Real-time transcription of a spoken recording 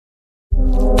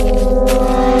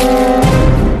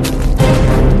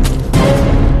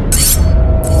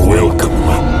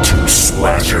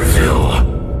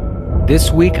This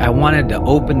week, I wanted to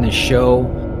open the show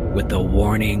with a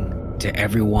warning to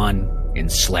everyone in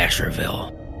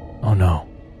Slasherville. Oh, no.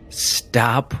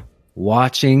 Stop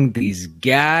watching these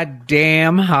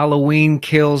goddamn Halloween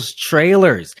Kills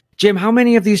trailers. Jim, how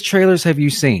many of these trailers have you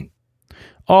seen?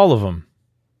 All of them.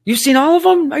 You've seen all of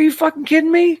them? Are you fucking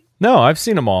kidding me? No, I've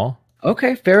seen them all.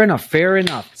 Okay, fair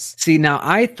enough. See, now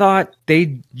I thought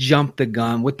they jumped the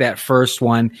gun with that first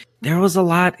one. There was a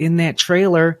lot in that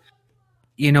trailer.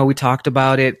 You know, we talked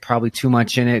about it, probably too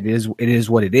much in it. It is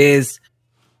what it is.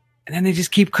 And then they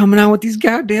just keep coming out with these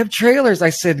goddamn trailers. I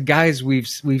said, guys, we've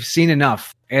seen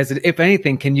enough. If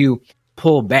anything, can you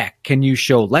pull back? Can you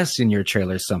show less in your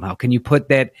trailers somehow? Can you put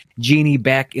that genie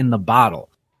back in the bottle?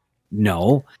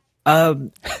 No.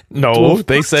 No,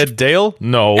 they said, Dale,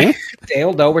 no.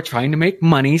 Dale, no, we're trying to make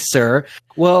money, sir.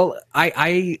 Well,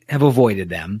 I have avoided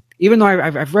them. Even though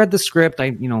I've read the script,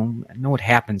 I know what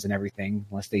happens and everything,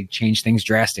 unless they change things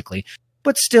drastically.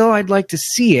 But still, I'd like to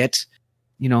see it,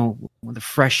 with a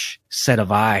fresh set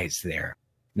of eyes there.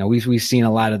 We've seen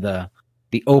a lot of the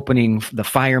opening, the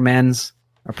firemen's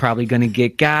are probably going to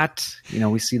get got.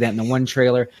 We see that in the one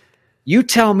trailer. You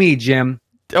tell me, Jim.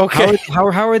 Okay. How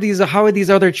are these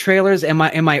other trailers? Am I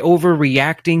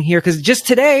overreacting here? Because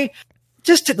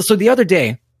so the other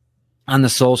day on the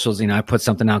socials, I put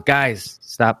something out, guys,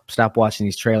 stop watching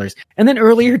these trailers. And then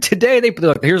earlier today, they put,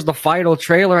 look, here's the final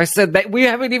trailer. I said that we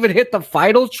haven't even hit the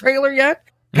final trailer yet.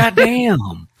 God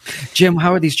damn, Jim,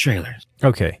 how are these trailers?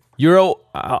 Okay,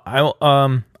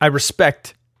 I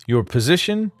respect your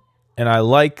position, and I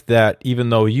like that even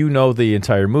though you know the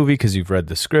entire movie because you've read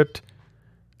the script.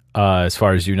 As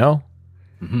far as you know,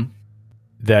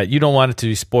 that you don't want it to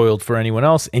be spoiled for anyone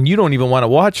else, and you don't even want to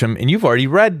watch them, and you've already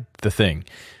read the thing.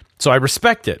 So I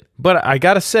respect it. But I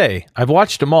got to say, I've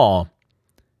watched them all,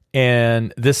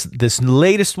 and this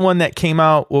latest one that came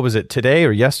out, what was it, today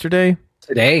or yesterday?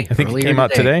 Today. I think it came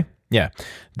out today. Yeah.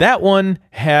 That one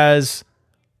has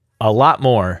a lot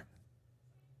more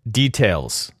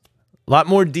details. A lot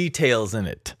more details in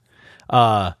it.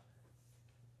 A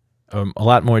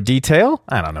lot more detail?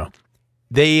 I don't know.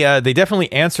 They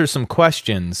definitely answer some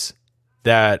questions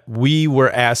that we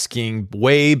were asking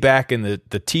way back in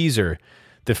the teaser,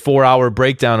 the 4-hour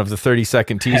breakdown of the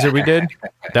 30-second teaser we did.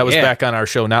 That was back on our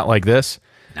show, Not Like This.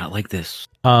 Not Like This.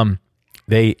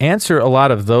 They answer a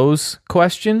lot of those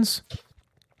questions,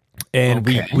 and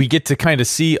we get to kind of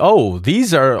see, oh,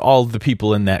 these are all the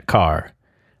people in that car,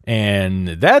 and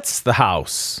that's the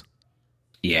house.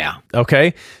 Yeah.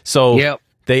 Okay? So... Yep.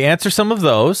 They answer some of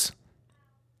those,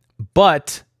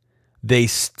 but they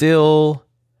still,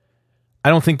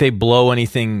 I don't think they blow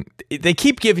anything. They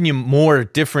keep giving you more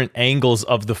different angles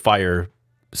of the fire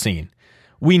scene.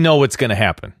 We know what's going to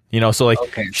happen, so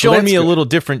showing me a little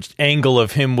different angle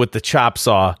of him with the chop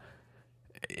saw,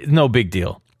 no big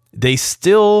deal. They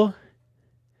still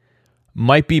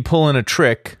might be pulling a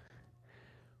trick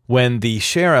when the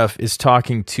sheriff is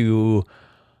talking to,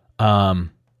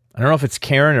 I don't know if it's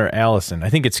Karen or Allison. I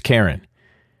think it's Karen.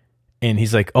 And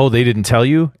he's like, oh, they didn't tell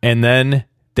you? And then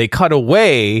they cut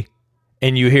away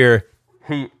and you hear,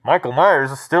 hey, Michael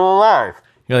Myers is still alive.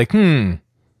 You're like,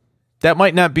 that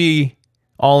might not be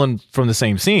all from the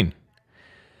same scene.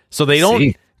 So they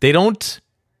don't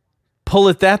pull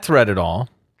at that thread at all.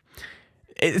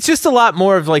 It's just a lot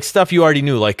more of like stuff you already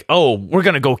knew. Like, oh, we're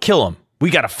going to go kill him.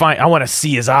 I want to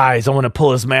see his eyes. I want to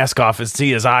pull his mask off and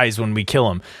see his eyes when we kill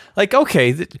him. Like,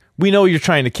 okay, we know you're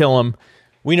trying to kill him.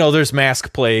 We know there's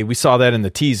mask play. We saw that in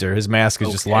the teaser. His mask is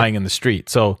just lying in the street.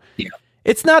 So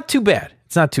it's not too bad.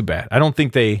 I don't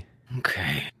think they...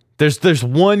 Okay. There's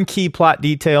one key plot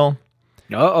detail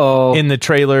in the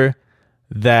trailer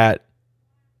that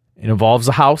it involves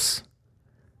a house.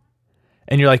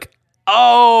 And you're like,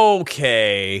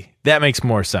 okay, that makes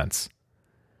more sense.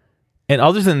 And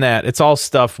other than that, it's all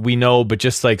stuff we know, but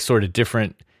just like sort of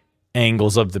different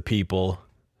angles of the people.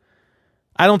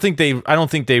 I don't think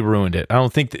they ruined it. I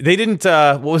don't think they didn't.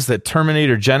 What was that,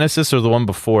 Terminator Genesis or the one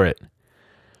before it,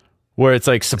 where it's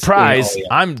like, surprise,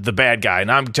 I'm the bad guy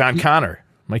and I'm John Connor.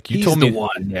 I'm like, you told me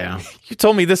one, yeah. You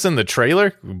told me this in the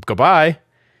trailer. Goodbye.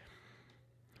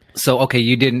 So, okay,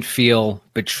 you didn't feel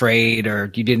betrayed or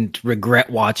you didn't regret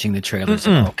watching the trailers.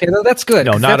 Okay, that's good.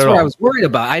 No, not that's at what all. I was worried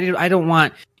about. I don't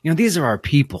want, these are our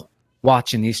people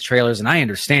watching these trailers, and I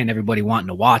understand everybody wanting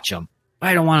to watch them. But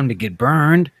I don't want them to get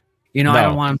burned. I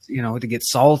don't want them, to get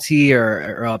salty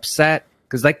or upset.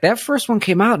 Because, like, that first one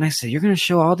came out, and I said, you're going to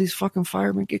show all these fucking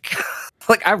firemen get killed?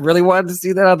 Like, I really wanted to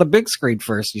see that on the big screen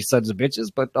first, you sons of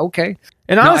bitches, but okay.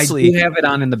 And honestly... I do have it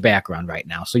on in the background right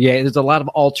now. So, yeah, there's a lot of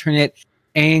alternate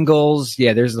angles.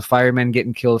 Yeah, there's the firemen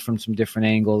getting killed from some different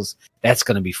angles. That's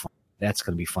going to be fun. That's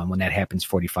going to be fun when that happens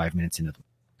 45 minutes into the.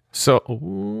 So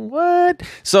what?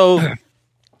 So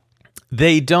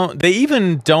they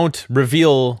even don't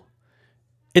reveal.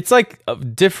 It's like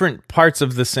different parts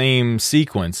of the same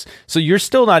sequence. So you're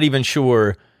still not even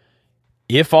sure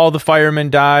if all the firemen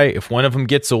die, if one of them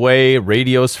gets away,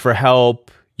 radios for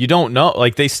help. You don't know.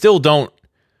 Like, they still don't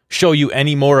show you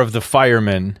any more of the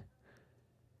firemen.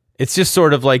 It's just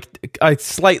sort of like a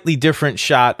slightly different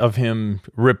shot of him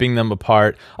ripping them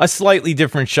apart, a slightly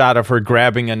different shot of her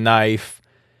grabbing a knife.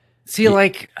 See,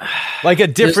 like a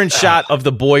different shot of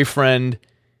the boyfriend.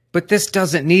 But this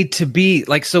doesn't need to be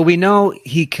like, so we know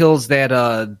he kills that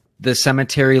the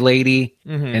cemetery lady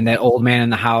and that old man in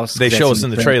the house. They show us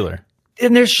in the trailer.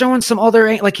 And they're showing some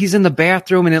other, like he's in the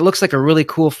bathroom and it looks like a really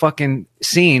cool fucking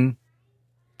scene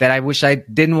that I wish I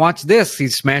didn't watch this. He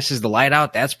smashes the light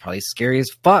out. That's probably scary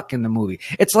as fuck in the movie.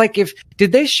 It's like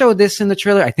did they show this in the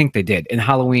trailer? I think they did. In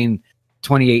Halloween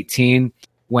 2018,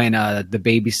 when the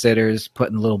babysitter's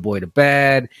putting the little boy to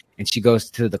bed and she goes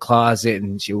to the closet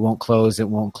and she won't close. It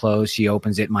won't close. She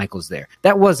opens it. Michael's there.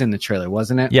 That was in the trailer,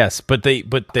 wasn't it? Yes. But they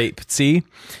see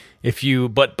if you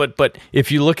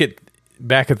look at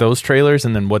back at those trailers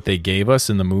and then what they gave us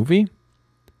in the movie,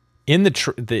 in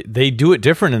they do it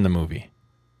different in the movie.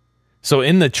 So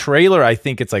in the trailer, I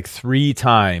think it's like 3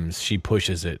 times she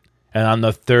pushes it. And on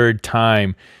the 3rd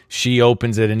time, she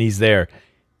opens it and he's there.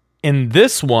 In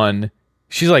this one,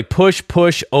 she's like, push,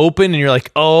 open. And you're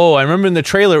like, oh, I remember in the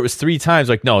trailer, it was 3 times.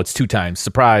 Like, no, it's 2 times.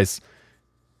 Surprise.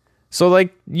 So,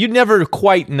 like, you never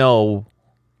quite know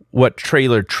what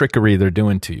trailer trickery they're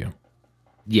doing to you.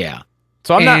 Yeah.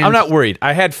 So I'm not worried.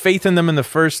 I had faith in them in the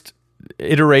first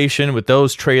iteration with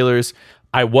those trailers.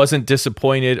 I wasn't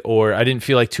disappointed, or I didn't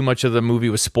feel like too much of the movie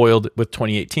was spoiled with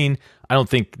 2018. I don't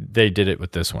think they did it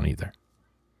with this one either.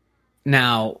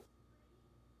 Now,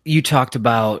 you talked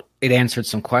about it answered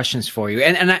some questions for you.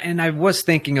 And I was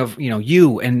thinking of,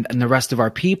 you and the rest of our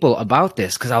people about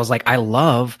this, because I was like, I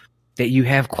love that you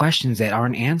have questions that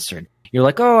aren't answered. You're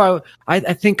like, oh, I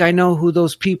think I know who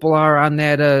those people are on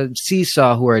that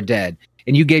seesaw who are dead.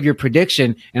 And you gave your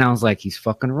prediction, and I was like, he's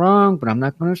fucking wrong, but I'm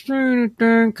not going to say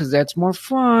anything because that's more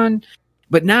fun.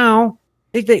 But now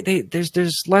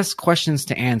there's less questions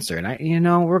to answer.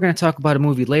 And we're going to talk about a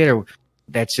movie later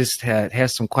that just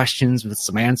has some questions with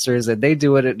some answers, and they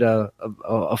do it in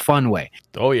a fun way.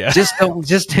 Oh yeah. just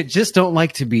don't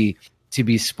like to be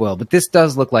spoiled. But this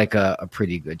does look like a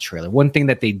pretty good trailer. One thing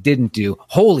that they didn't do,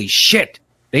 holy shit,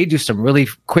 they do some really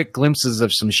quick glimpses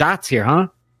of some shots here, huh?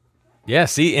 Yeah,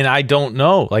 see, and I don't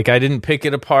know. Like, I didn't pick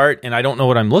it apart, and I don't know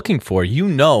what I'm looking for. You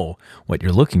know what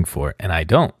you're looking for, and I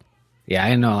don't. Yeah,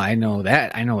 I know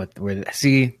that. I know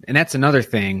see, and that's another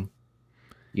thing.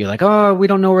 You're like, oh, we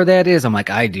don't know where that is. I'm like,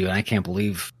 I do, and I can't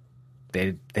believe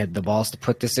they had the balls to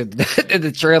put this in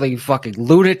the trailer, you fucking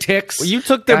lunatics. Well, you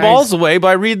took their balls away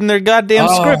by reading their goddamn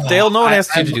script, Dale. No one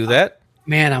asked you to do that.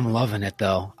 Man, I'm loving it,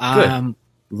 though. Good. I'm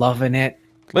loving it.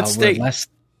 Let's stay less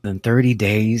than 30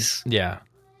 days. Yeah.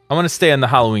 I want to stay on the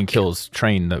Halloween Kills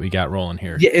train that we got rolling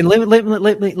here. Yeah, and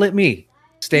let me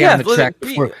stay on the track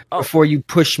before you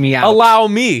push me out. Allow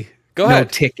me. Go ahead. No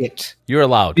ticket. You're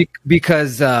allowed.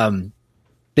 Because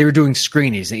they were doing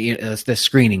screenings. The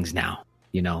screenings now.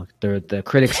 The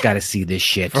critics got to see this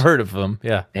shit. I've heard of them.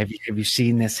 Yeah. Have you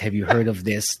seen this? Have you heard of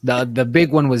this? The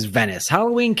big one was Venice.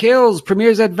 Halloween Kills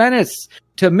premieres at Venice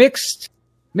to mixed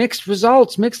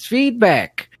results, mixed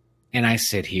feedback. And I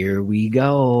said, here we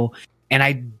go. And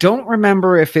I don't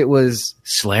remember if it was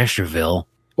Slasherville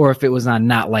or if it was on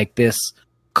Not Like This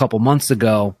a couple months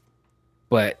ago.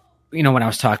 But, when I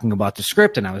was talking about the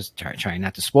script, and I was trying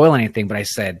not to spoil anything, but I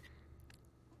said,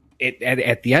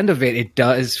 at the end of it, it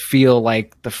does feel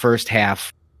like the first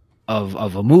half of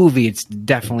a movie. It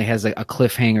definitely has a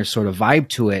cliffhanger sort of vibe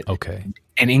to it. Okay.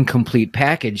 An incomplete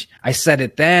package. I said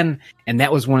it then, and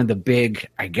that was one of the big,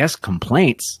 I guess,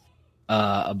 complaints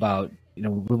about,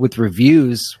 with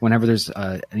reviews. Whenever there's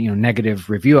a negative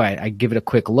review, I give it a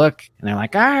quick look, and they're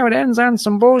like, it ends on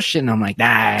some bullshit. And I'm like,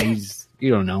 you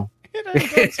don't know. It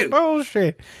ends on some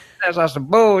bullshit. That's not some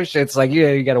bullshit. It's like,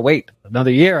 you got to wait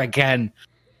another year again.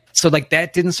 So like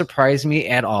that didn't surprise me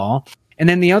at all. And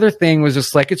then the other thing was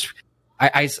just like,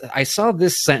 I saw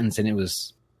this sentence and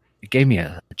it gave me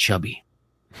a chubby.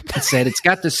 It said, it's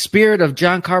got the spirit of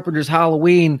John Carpenter's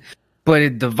Halloween,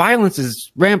 but the violence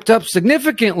is ramped up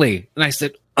significantly. And I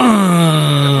said,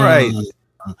 right.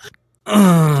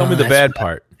 Tell me the bad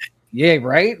part. Yeah,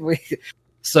 right?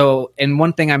 So, and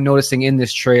one thing I'm noticing in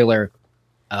this trailer,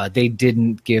 they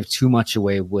didn't give too much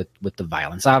away with the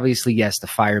violence. Obviously, yes, the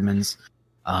firemen's,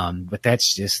 but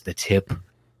that's just the tip of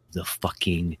the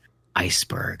fucking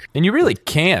iceberg. And you really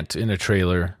can't in a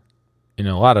trailer. in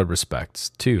a lot of respects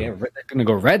too. Yeah, they're gonna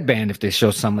go red band if they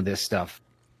show some of this stuff.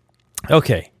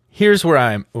 Okay, here's where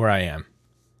I am.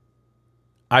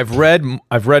 I've read.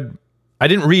 I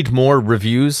didn't read more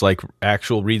reviews, like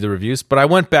actual read the reviews, but I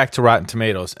went back to Rotten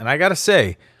Tomatoes, and I gotta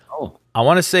say, I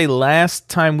want to say last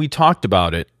time we talked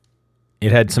about it,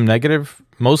 it had some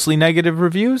mostly negative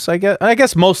reviews. I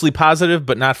guess mostly positive,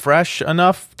 but not fresh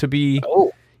enough to be.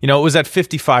 It was at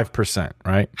 55%,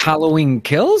 right? Halloween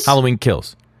Kills.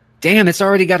 Damn, it's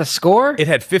already got a score. It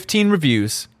had 15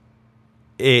 reviews.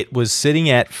 It was sitting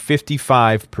at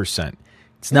 55%.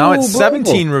 It's now at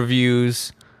 17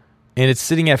 reviews, and it's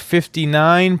sitting at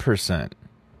 59%.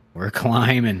 We're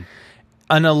climbing.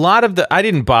 And a lot of I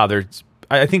didn't bother.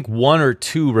 I think one or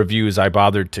two reviews I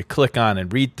bothered to click on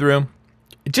and read through.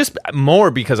 Just more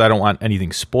because I don't want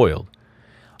anything spoiled.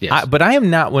 Yes. But I am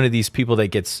not one of these people that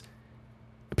gets...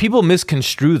 People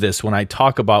misconstrue this when I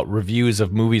talk about reviews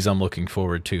of movies I'm looking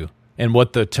forward to and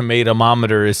what the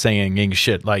tomatometer is saying and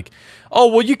shit. Like, oh,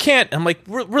 well, you can't... I'm like,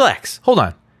 relax. Hold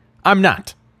on. I'm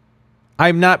not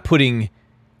putting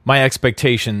my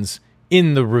expectations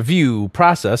in the review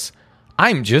process.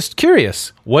 I'm just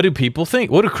curious. What do people think?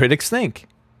 What do critics think?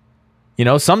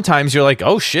 Sometimes you're like,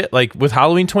 oh shit, like with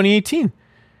Halloween 2018,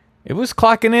 it was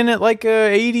clocking in at like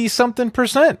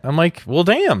 80-something%. I'm like, well,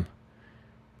 damn.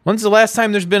 When's the last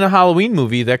time there's been a Halloween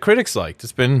movie that critics liked?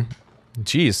 It's been,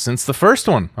 since the first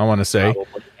one, I want to say.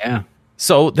 Probably, yeah.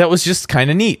 So that was just kind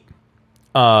of neat.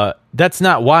 That's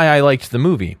not why I liked the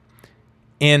movie.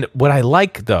 And what I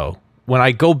like, though, when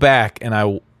I go back and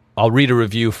I'll read a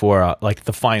review for like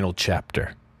the final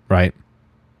chapter, right?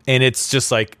 And it's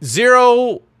just like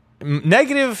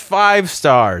 -5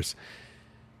 stars.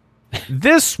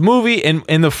 This movie,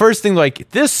 and the first thing, like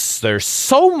this, there's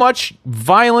so much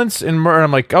violence and murder.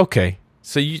 I'm like, okay,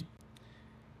 so you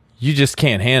just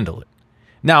can't handle it.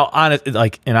 Now,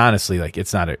 honestly, like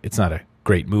it's not a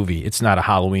great movie. It's not a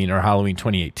Halloween or Halloween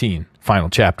 2018 final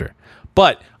chapter,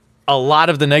 but a lot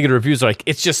of the negative reviews are like,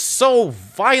 it's just so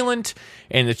violent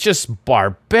and it's just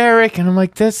barbaric. And I'm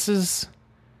like,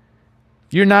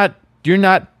 you're not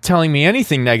telling me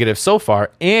anything negative so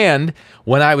far. And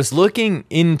when I was looking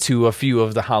into a few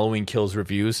of the Halloween Kills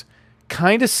reviews,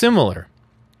 kind of similar.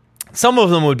 Some of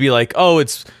them would be like, oh,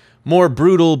 it's more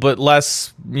brutal, but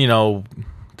less,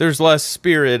 there's less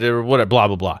spirit or whatever, blah,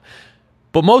 blah, blah.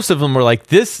 But most of them were like,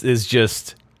 this is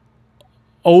just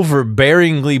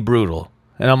overbearingly brutal.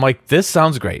 And I'm like, this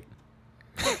sounds great.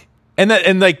 and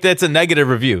that's a negative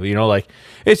review, like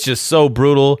it's just so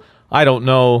brutal. I don't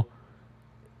know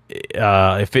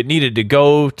if it needed to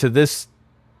go to this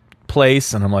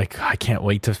place. And I'm like, I can't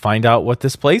wait to find out what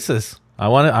this place is. I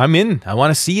want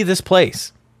to see this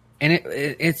place. And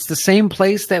it's the same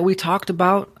place that we talked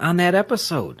about on that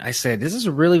episode. I said, this is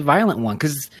a really violent one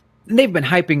because they've been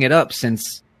hyping it up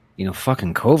since,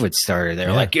 fucking COVID started.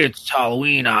 They're like, it's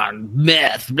Halloween on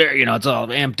meth. There, it's all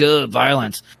amped up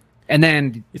violence. And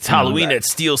then it's Halloween at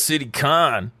Steel City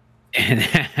Con. And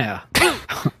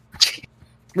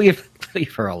leave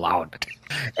her alone.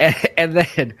 And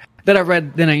then I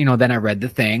read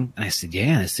the thing, and I said,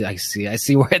 yeah, I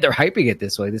see why they're hyping it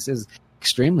this way. This is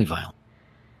extremely violent.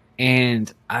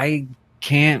 And I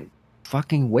can't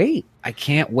fucking wait. I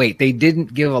can't wait. They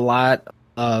didn't give a lot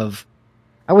of,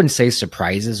 I wouldn't say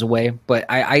surprises away, but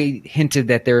I hinted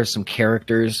that there are some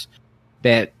characters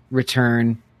that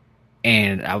return,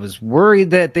 and I was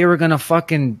worried that they were going to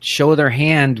fucking show their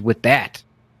hand with that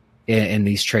in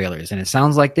these trailers. And it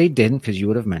sounds like they didn't, because you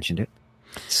would have mentioned it.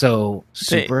 So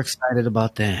super excited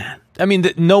about that. I mean,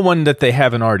 no one that they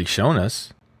haven't already shown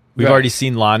us. We've already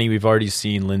seen Lonnie. We've already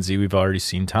seen Lindsay. We've already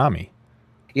seen Tommy.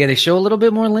 Yeah, they show a little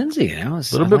bit more Lindsay. A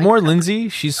little bit more Lindsay.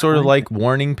 She's sort of like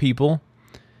warning people.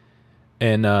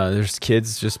 And there's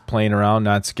kids just playing around,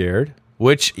 not scared.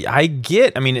 Which I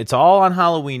get. I mean, it's all on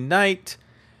Halloween night.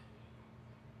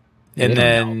 And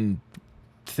then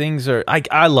things are...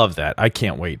 I love that. I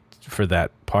can't wait for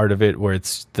that part of it where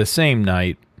it's the same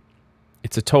night.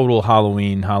 It's a total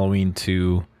Halloween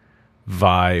 2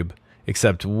 vibe,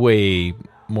 except way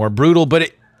more brutal.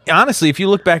 But honestly, if you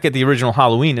look back at the original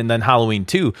Halloween and then Halloween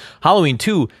 2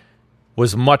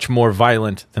 was much more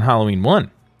violent than Halloween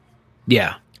 1.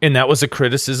 Yeah. And that was a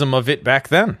criticism of it back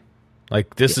then.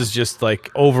 Like, this is just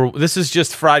this is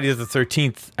just Friday the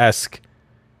 13th-esque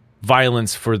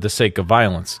violence for the sake of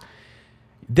violence.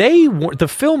 The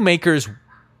filmmakers,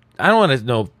 I don't want to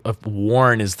know if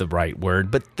warn is the right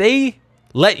word, but they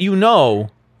let you know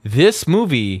this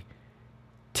movie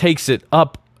takes it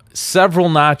up several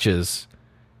notches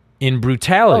in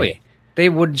brutality. Oh, yeah. They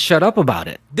wouldn't shut up about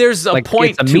it. There's a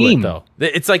point to it, though.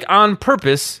 It's like on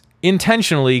purpose,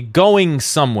 intentionally going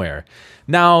somewhere.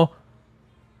 Now,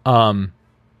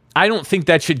 I don't think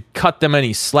that should cut them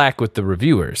any slack with the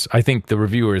reviewers. I think the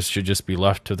reviewers should just be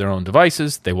left to their own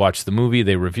devices. They watch the movie,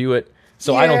 they review it.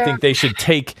 So I don't think they should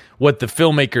take what the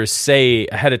filmmakers say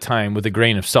ahead of time with a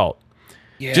grain of salt.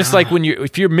 Yeah. Just like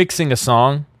if you're mixing a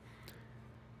song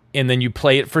and then you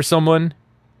play it for someone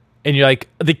and you're like,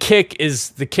 the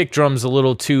kick drum's a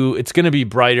little too, it's going to be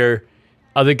brighter.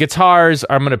 The guitars,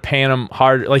 I'm going to pan them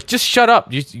hard. Like, just shut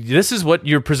up. This is what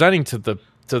you're presenting to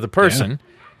the person.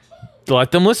 Yeah.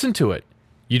 Let them listen to it.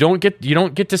 You don't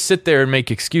get to sit there and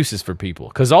make excuses for people,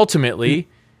 because ultimately,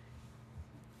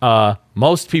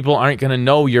 most people aren't going to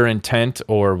know your intent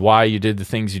or why you did the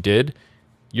things you did.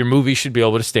 Your movie should be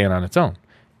able to stand on its own.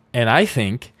 And I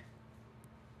think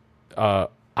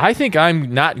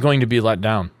I'm not going to be let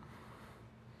down.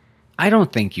 I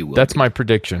don't think you will. That's my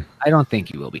prediction. I don't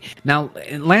think you will be. Now,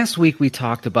 last week we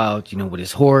talked about, what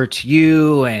is horror to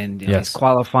you and his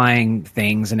qualifying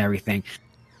things and everything.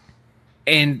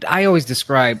 And I always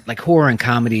describe, like, horror and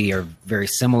comedy are very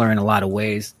similar in a lot of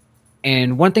ways.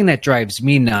 And one thing that drives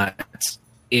me nuts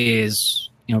is,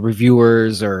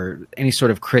 reviewers or any sort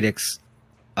of critics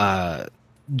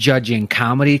judging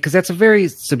comedy, because that's a very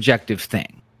subjective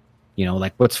thing.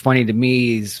 Like, what's funny to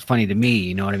me is funny to me.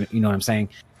 You know what I'm saying?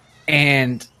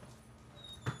 And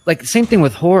like the same thing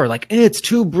with horror, like, it's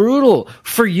too brutal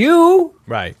for you.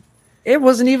 Right. It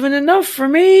wasn't even enough for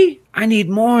me. I need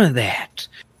more of that.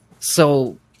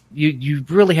 So you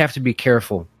really have to be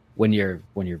careful when you're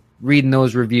reading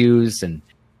those reviews and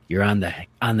you're on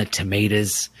the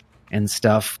tomatoes and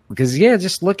stuff, because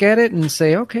just look at it and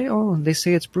say, okay, they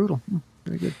say it's brutal.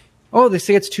 Very good. Oh, they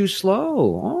say it's too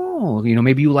slow. Oh,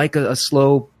 maybe you like a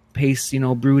slow pace,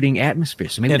 brooding atmosphere.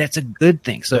 So maybe that's a good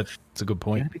thing. So that's a good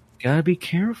point. Gotta be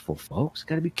careful, folks.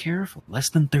 Gotta be careful. Less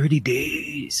than 30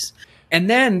 days. And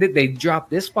then they dropped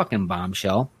this fucking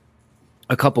bombshell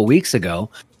a couple weeks ago,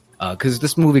 because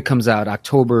this movie comes out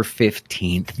October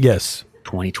 15th. Yes.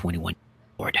 2021.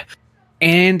 Lord.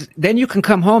 And then you can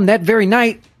come home that very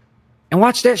night and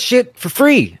watch that shit for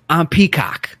free on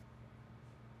Peacock.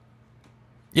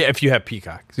 Yeah, if you have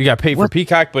Peacock. So you got to pay for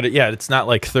Peacock, but it's not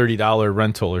like $30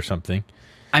 rental or something.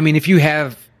 I mean, if you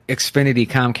have Xfinity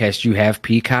Comcast, you have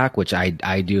Peacock, which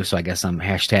I do, so I guess I'm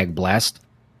 #blessed.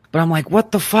 But I'm like,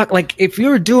 what the fuck? Like, if you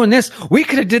were doing this, we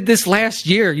could have did this last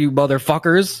year, you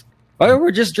motherfuckers. Or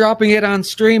we're just dropping it on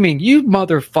streaming, you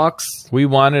motherfucks. We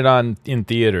want it in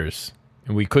theaters,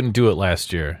 and we couldn't do it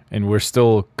last year, and we're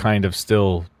still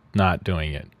not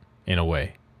doing it in a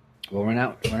way. Well, we're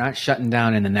not shutting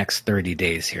down in the next 30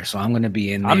 days here, so I'm going to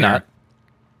be in there. I'm not.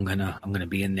 I'm going to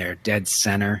be in there dead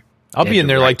center. I'll be in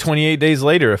there like 28 days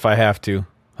later if I have to.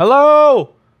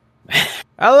 Hello!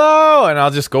 Hello! And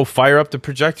I'll just go fire up the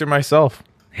projector myself.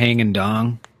 Hanging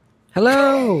dong.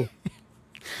 Hello!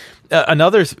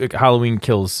 Another Halloween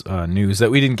Kills news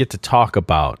that we didn't get to talk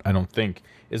about, I don't think,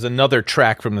 is another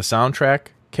track from the soundtrack.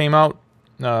 Came out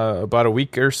about a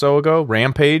week or so ago.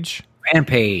 Rampage.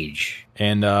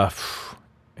 And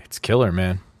it's killer,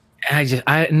 man.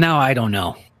 Now I don't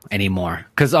know anymore,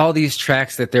 because all these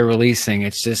tracks that they're releasing,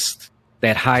 it's just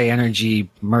that high energy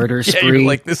murder spree. You're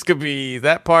like, this could be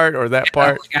that part or that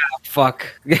part. Yeah, fuck.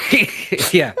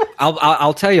 Yeah,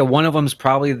 I'll tell you, one of them's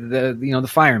probably the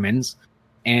firemen's,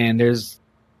 and there's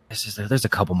a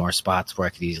couple more spots where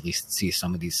I could easily see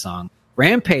some of these songs.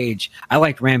 Rampage, I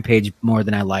liked Rampage more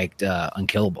than I liked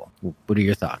Unkillable. What are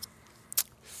your thoughts?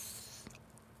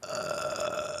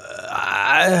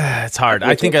 It's hard.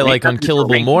 I think I like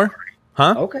Unkillable more.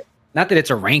 Huh? Okay. Not that it's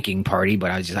a ranking party, but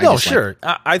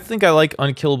I think I like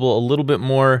Unkillable a little bit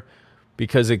more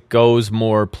because it goes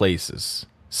more places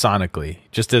sonically,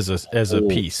 just as a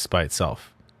piece by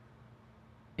itself.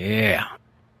 Yeah.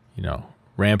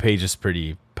 Rampage is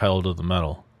pretty pedal to the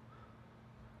metal.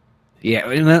 Yeah,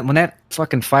 when that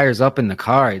fucking fires up in the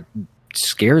car, it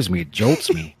scares me. It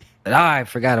jolts me. I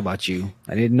forgot about you.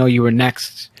 I didn't know you were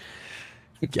next.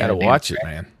 You gotta watch it,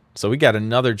 man. So we got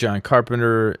another John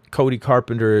Carpenter, Cody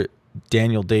Carpenter,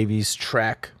 Daniel Davies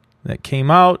track that came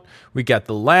out. We got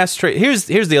the last trailer. Here's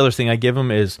the other thing I give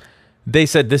them is they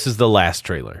said this is the last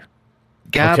trailer.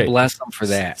 God bless them for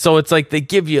that. So it's like they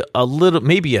give you a little,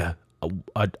 maybe a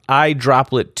eye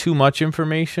droplet too much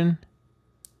information,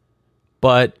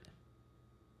 but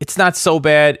it's not so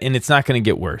bad, and it's not going to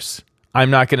get worse.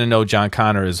 I'm not going to know John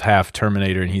Connor is half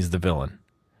Terminator and he's the villain,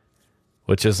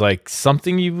 which is like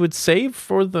something you would save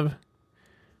for the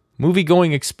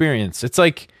movie-going experience. It's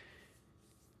like,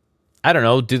 I don't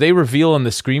know, do they reveal in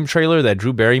the Scream trailer that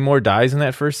Drew Barrymore dies in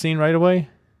that first scene right away?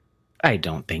 I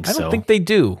don't think so. I don't think they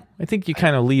do. I think you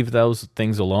kind of leave those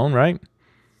things alone, right?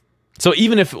 So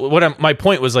even if my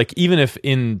point was like, even if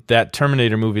in that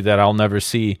Terminator movie that I'll never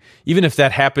see, even if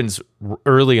that happens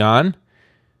early on,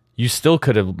 you still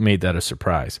could have made that a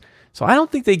surprise. So I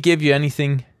don't think they give you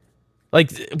anything.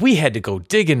 Like, we had to go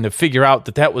digging to figure out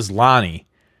that was Lonnie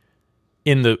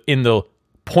in the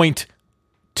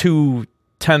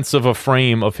 0.2 of a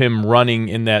frame of him running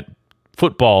in that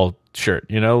football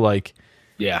shirt, like,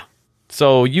 yeah.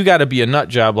 So you got to be a nut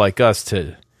job like us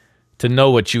to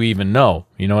know what you even know.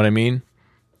 You know what I mean?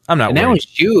 I'm not. And that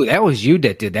was you. That was you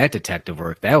that did that detective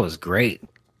work. That was great.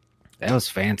 That was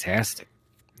fantastic.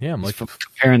 Yeah, I'm like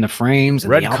comparing the frames.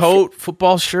 And red coat,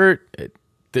 football shirt.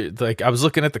 Like, I was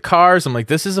looking at the cars. I'm like,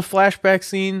 this is a flashback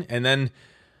scene, and then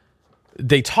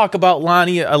they talk about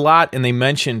Lonnie a lot, and they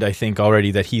mentioned, I think,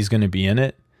 already that he's going to be in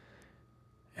it.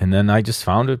 And then I just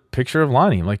found a picture of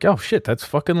Lonnie. I'm like, oh shit, that's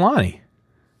fucking Lonnie.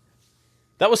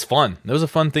 That was fun. That was a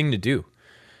fun thing to do.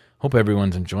 Hope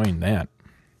everyone's enjoying that.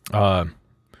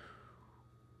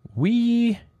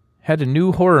 We had a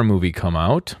new horror movie come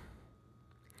out.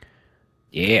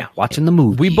 Yeah, watching the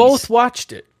movie. We both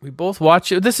watched it.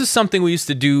 This is something we used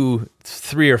to do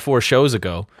 3 or 4 shows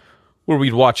ago, where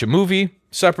we'd watch a movie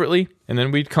separately, and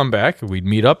then we'd come back, we'd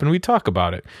meet up, and we'd talk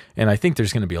about it. And I think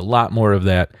there's going to be a lot more of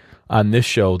that on this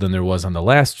show than there was on the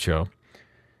last show.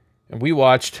 And we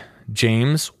watched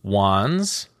James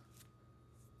Wan's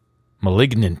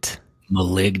Malignant.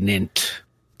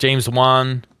 James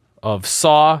Wan of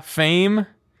Saw fame,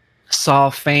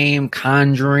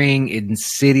 Conjuring,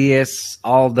 Insidious,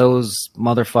 all those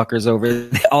motherfuckers over,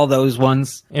 all those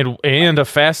ones, and a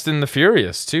Fast and the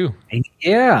Furious too.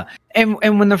 Yeah, and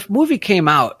when the movie came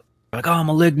out, like, oh,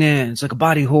 Malignant, it's like a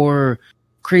body horror,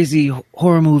 crazy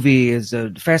horror movie. Is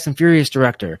a Fast and Furious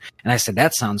director, and I said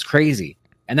that sounds crazy.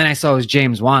 And then I saw it was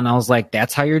James Wan. I was like,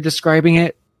 that's how you're describing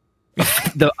it?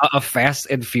 A Fast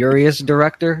and Furious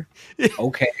director?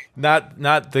 Okay.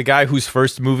 Not the guy whose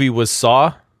first movie was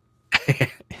Saw.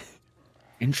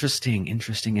 Interesting.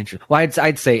 Well,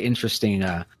 I'd say interesting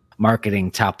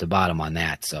marketing top to bottom on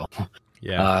that. So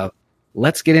yeah.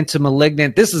 Let's get into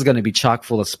Malignant. This is going to be chock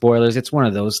full of spoilers. It's one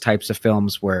of those types of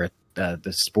films where the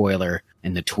spoiler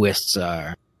and the twists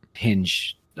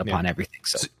hinge upon everything.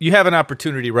 So you have an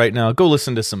opportunity right now. Go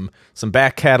listen to some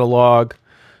back catalog.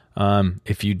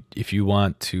 If you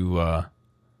want to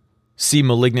see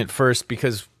Malignant first,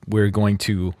 because we're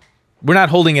not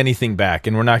holding anything back,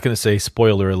 and we're not going to say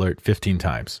spoiler alert 15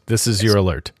 times. This is your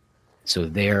alert. So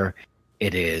there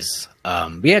it is.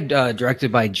 We had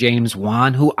directed by James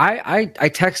Wan, who I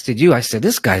texted you. I said,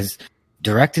 this guy's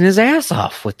directing his ass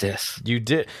off with this. You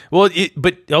did. Well,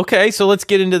 but okay, so let's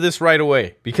get into this right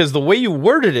away, because the way you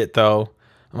worded it, though,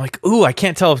 I'm like, ooh, I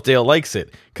can't tell if Dale likes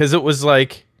it, because it was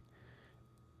like,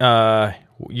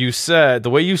 you said, the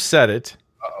way you said it.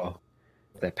 Uh-oh.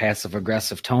 That passive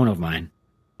aggressive tone of mine.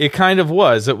 It kind of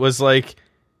was. It was like,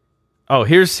 oh,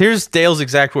 here's Dale's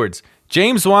exact words.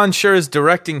 James Wan sure is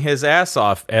directing his ass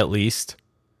off, at least.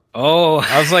 Oh.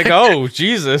 I was like, oh,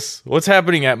 Jesus, what's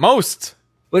happening at most?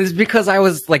 But it's because I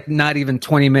was like not even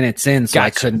 20 minutes in, so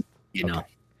gotcha. I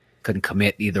couldn't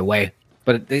commit either way.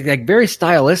 But like very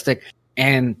stylistic,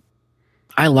 and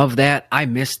I love that. I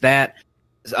miss that.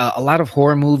 A lot of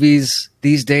horror movies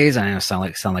these days, I know I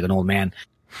sound like an old man.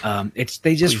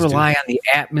 They just rely on the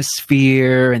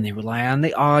atmosphere and they rely on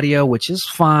the audio, which is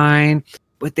fine,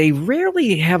 but they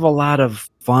rarely have a lot of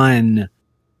fun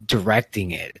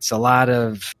directing it. It's a lot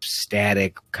of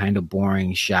static, kind of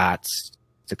boring shots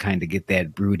to kind of get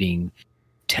that brooding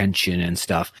tension and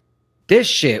stuff. This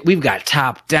shit, we've got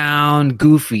top down,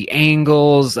 goofy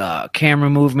angles,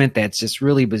 camera movement that's just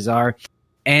really bizarre.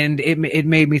 And it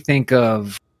made me think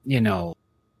of,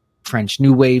 French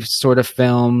New Wave sort of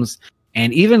films,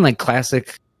 and even like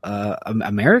classic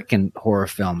American horror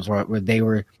films where they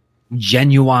were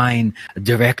genuine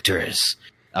directors.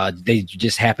 They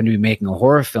just happened to be making a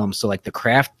horror film. So like the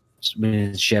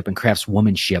craftsmanship and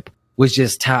craftswomanship was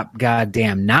just top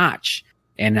goddamn notch.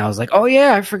 And I was like, oh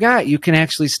yeah, I forgot you can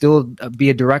actually still be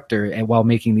a director while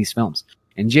making these films.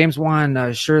 And James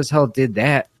Wan sure as hell did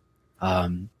that.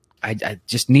 I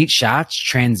just neat shots,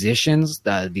 transitions,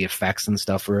 the effects and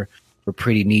stuff were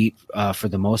pretty neat for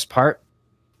the most part.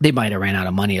 They might have ran out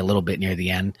of money a little bit near the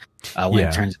end when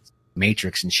it turns into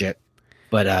Matrix and shit.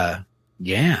 But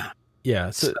yeah.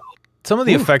 Yeah. So some of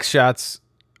the effects shots,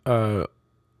 a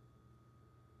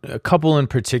couple in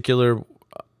particular,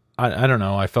 I don't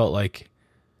know. I felt like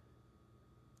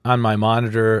on my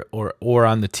monitor or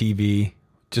on the TV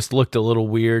just looked a little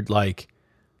weird, like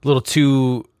a little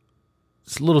too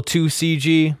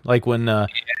CG, like when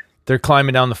they're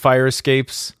climbing down the fire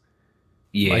escapes.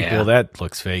 Yeah. Like, well, that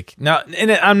looks fake. Now,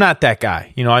 and I'm not that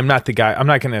guy. I'm not the guy. I'm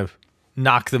not going to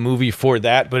knock the movie for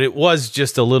that, but it was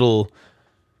just a little.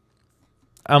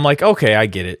 I'm like, okay, I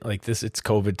get it. Like this, it's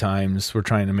COVID times. We're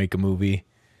trying to make a movie.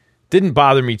 Didn't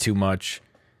bother me too much.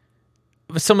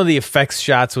 But some of the effects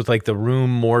shots with like the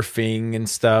room morphing and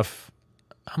stuff,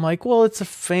 I'm like, well, it's a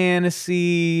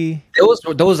fantasy.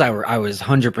 Those I was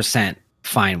 100%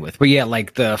 fine with. But yeah,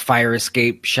 like the fire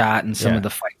escape shot and some of the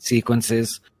fight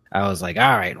sequences, I was like,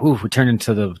 all right, we turned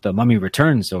into the Mummy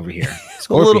Returns over here.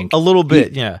 a little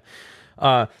bit, yeah.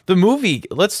 The movie.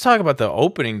 Let's talk about the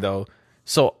opening though.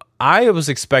 So I was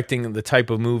expecting the type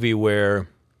of movie where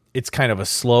it's kind of a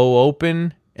slow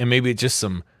open and maybe just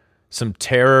some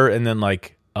terror and then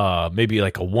like maybe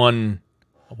like a one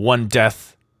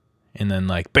death and then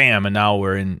like bam and now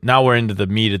we're into the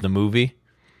meat of the movie.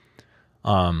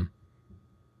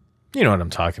 You know what I'm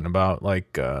talking about,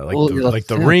 like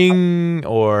the Ring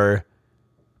or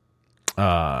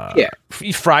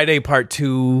Friday Part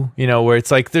 2, you know, where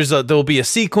it's like there'll be a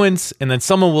sequence and then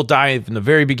someone will die in the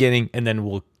very beginning and then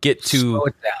we'll get to slow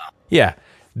it down. Yeah.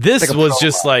 This like was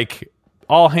just like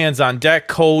all hands on deck,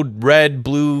 code red,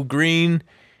 blue, green,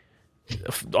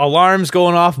 alarms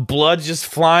going off, blood just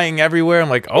flying everywhere. I'm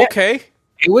like, okay.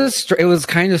 It was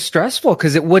kind of stressful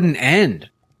because it wouldn't end.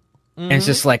 And it's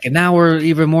just like, and now we're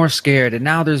even more scared. And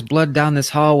now there's blood down this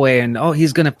hallway. And,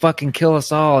 he's going to fucking kill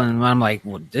us all. And I'm like,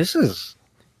 well, it's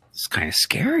kind of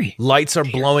scary. Lights are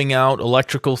blowing out,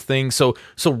 electrical things. So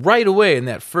right away in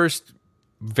that first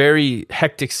very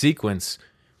hectic sequence,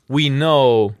 we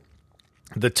know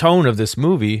the tone of this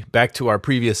movie. Back to our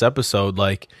previous episode,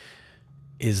 like,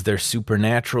 is there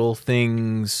supernatural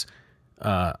things?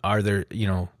 Are there,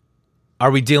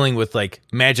 are we dealing with like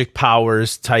magic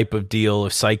powers type of deal or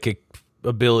psychic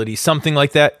ability, something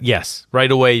like that? Yes.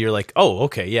 Right away, you're like, oh,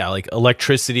 okay, yeah, like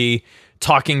electricity,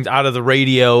 talking out of the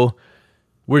radio.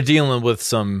 We're dealing with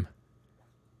some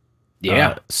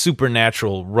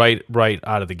supernatural right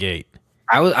out of the gate.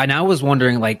 I was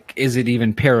wondering, like, is it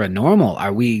even paranormal?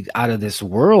 Are we out of this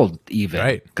world even?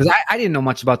 Right. Because I didn't know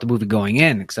much about the movie going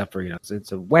in, except for, it's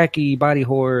a wacky body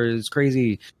horror, it's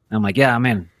crazy. And I'm like, yeah, I'm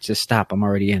in. Just stop. I'm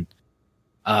already in.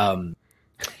 And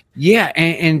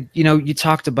you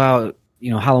talked about,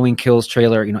 Halloween Kills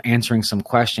trailer, answering some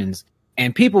questions,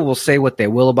 and people will say what they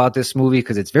will about this movie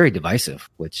because it's very divisive,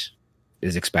 which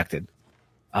is expected.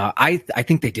 I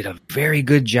think they did a very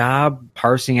good job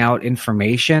parsing out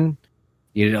information,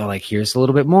 like here's a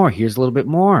little bit more, here's a little bit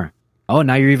more. Oh,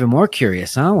 now you're even more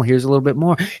curious, huh? Well, here's a little bit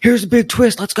more. Here's a big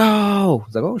twist. Let's go.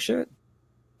 It's like, oh shit.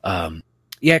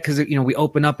 Yeah, because we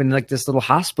open up in like this little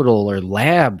hospital or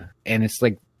lab, and it's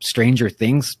like Stranger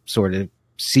Things sort of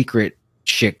secret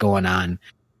shit going on,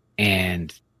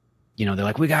 and they're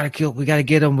like, we gotta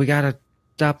get him, we gotta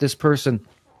stop this person,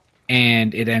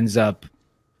 and it ends up,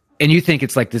 and you think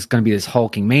it's like this gonna be this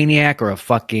hulking maniac or a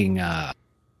fucking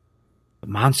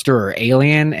monster or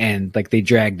alien, and like they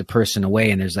drag the person away,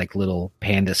 and there's like little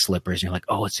panda slippers, and you're like,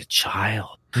 oh, it's a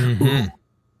child. Mm-hmm.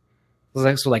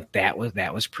 So like that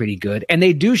was pretty good. And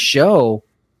they do show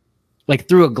like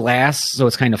through a glass, so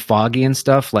it's kind of foggy and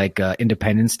stuff, like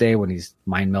Independence Day when he's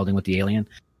mind melding with the alien.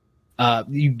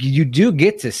 You do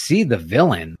get to see the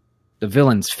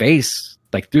villain's face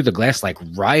like through the glass, like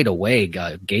right away.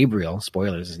 Gabriel,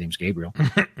 spoilers, his name's Gabriel.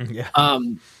 Yeah.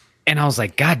 And I was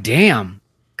like, God damn,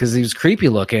 because he was creepy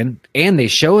looking, and they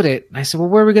showed it. And I said, well,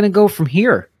 where are we going to go from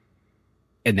here?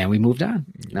 And then we moved on.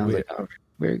 And I was like, oh,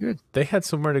 very good. They had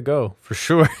somewhere to go for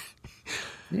sure.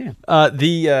 Yeah.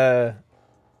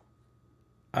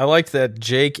 I liked that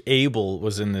Jake Abel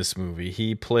was in this movie.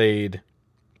 He played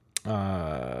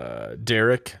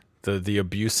Derek, the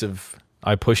abusive,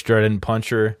 I pushed her, I didn't punch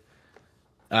her,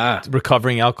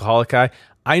 recovering alcoholic guy.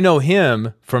 I know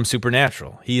him from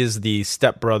Supernatural. He is the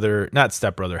half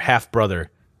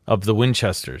brother of the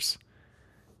Winchesters.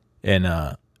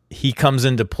 And he comes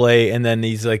into play, and then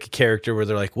he's like a character where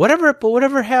they're like,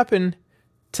 whatever happened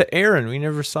to Aaron? We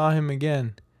never saw him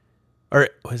again. Or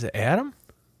was it Adam?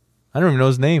 I don't even know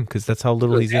his name because that's how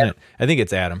little he's in it. I think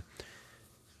it's Adam.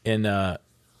 And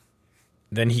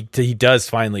then he does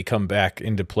finally come back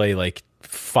into play like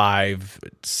 5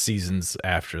 seasons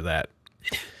after that.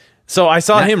 So I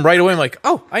saw him right away. I'm like,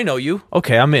 oh, I know you.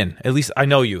 Okay, I'm in. At least I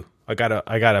know you. I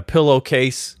got a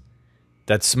pillowcase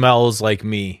that smells like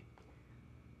me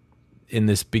in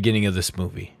this beginning of this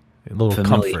movie. A little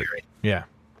familiar comfort. Yeah.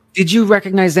 Did you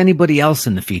recognize anybody else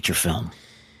in the feature film?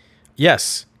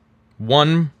 Yes.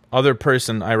 One other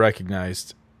person I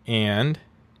recognized. And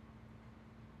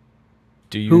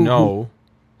do you know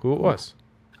who it was?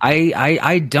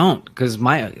 I don't, because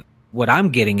what I'm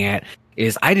getting at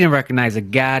is I didn't recognize a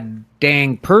god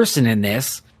dang person in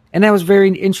this, And that was very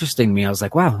interesting to me. I was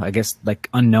like, wow, I guess like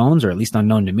unknowns, or at least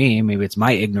unknown to me. Maybe it's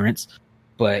my ignorance.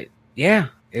 But yeah,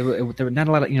 there were not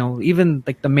a lot of, even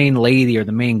like the main lady or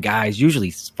the main guy is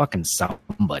usually fucking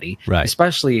somebody. Right.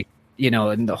 Especially,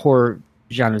 in the horror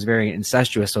genre is very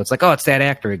incestuous. So it's like, oh, it's that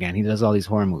actor again. He does all these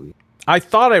horror movies. I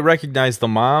thought I recognized the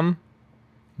mom,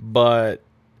 but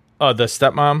the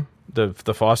stepmom,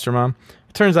 the foster mom.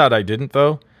 It turns out I didn't,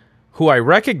 though. Who I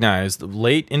recognized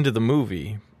late into the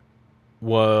movie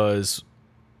was,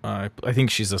 I think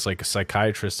she's just like a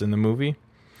psychiatrist in the movie.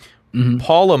 Mm-hmm.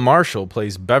 Paula Marshall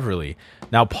plays Beverly.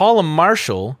 Now, Paula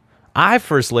Marshall, I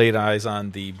first laid eyes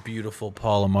on the beautiful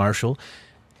Paula Marshall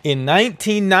in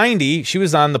 1990. She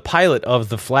was on the pilot of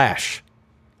The Flash.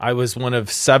 I was one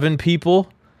of 7 people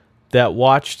that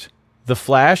watched The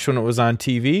Flash when it was on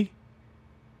TV.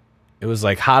 It was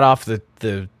like hot off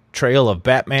the trail of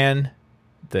Batman.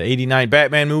 The 89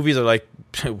 Batman movies are like,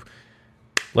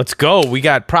 let's go. We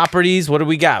got properties. What do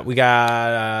we got? We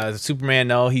got Superman.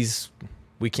 No,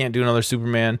 we can't do another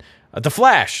Superman. The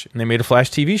Flash. And they made a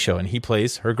Flash TV show, and he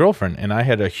plays her girlfriend. And I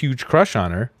had a huge crush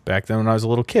on her back then when I was a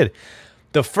little kid.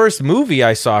 The first movie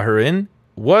I saw her in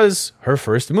was her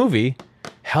first movie,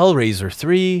 Hellraiser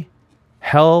 3,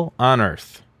 Hell on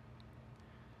Earth.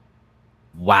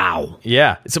 Wow.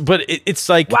 Yeah. But it's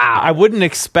like, wow. I wouldn't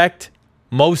expect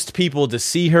most people to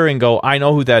see her and go, I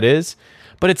know who that is.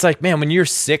 But it's like, man, when you're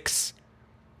 6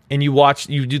 and you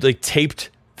taped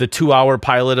the 2-hour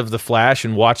pilot of The Flash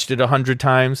and watched it 100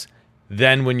 times,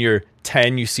 then when you're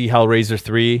 10, you see Hellraiser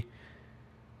 3,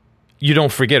 you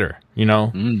don't forget her,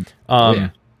 Yeah.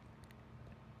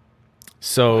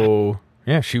 So,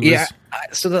 yeah, she was. Yeah.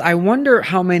 So I wonder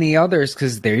how many others,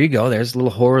 because there you go. There's a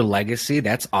little horror legacy.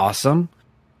 That's awesome.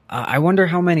 I wonder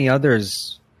how many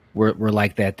others were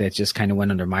like that just kind of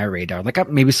went under my radar. Like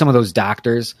maybe some of those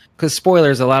doctors, because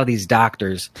spoilers, a lot of these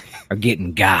doctors are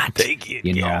getting got. They get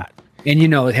got. And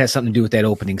it has something to do with that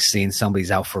opening scene.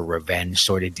 Somebody's out for revenge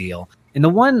sort of deal. And the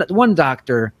one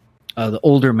doctor, the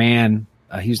older man,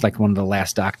 he was like one of the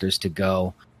last doctors to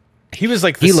go. He was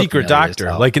like the secret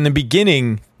doctor. Like in the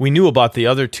beginning, we knew about the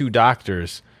other 2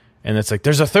 doctors, and it's like,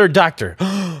 there's a 3rd doctor.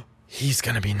 He's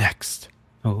going to be next.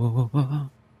 Oh.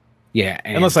 Yeah.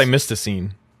 Unless I missed a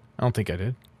scene. I don't think I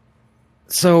did.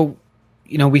 So,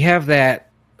 we have that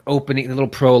opening, the little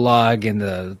prologue in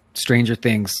the Stranger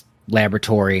Things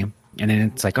laboratory, and then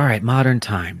it's like, all right, modern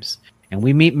times. And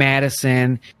we meet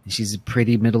Madison, and she's a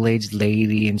pretty middle-aged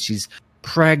lady, and she's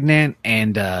pregnant,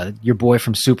 and your boy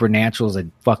from Supernatural is a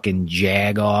fucking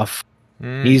jag-off.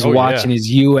 He's watching his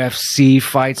UFC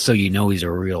fights, so he's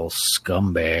a real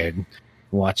scumbag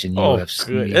watching UFC.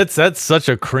 Good. That's such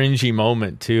a cringy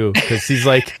moment, too, because he's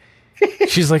like...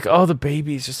 She's like, oh, the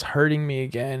baby's just hurting me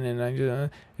again, and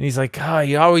he's like, oh,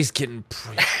 you always go and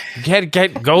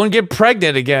get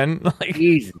pregnant again. Like,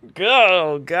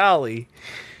 oh, golly.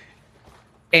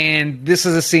 And this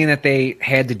is a scene that they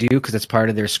had to do because it's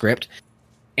part of their script.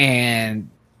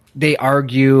 And they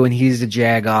argue, and he's a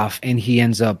jag-off, and he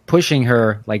ends up pushing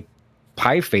her, like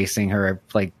pie-facing her,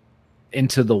 like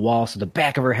into the wall. So the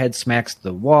back of her head smacks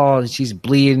the wall, and she's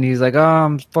bleeding. He's like, oh,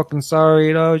 I'm fucking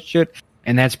sorry. Oh, shit.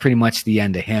 And that's pretty much the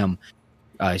end of him.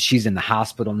 She's in the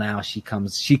hospital now. She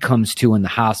comes to in the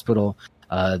hospital.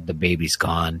 The baby's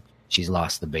gone. She's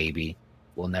lost the baby.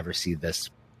 We'll never see this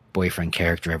boyfriend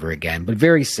character ever again. But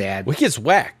very sad. Well, he gets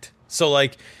whacked. So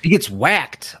like he gets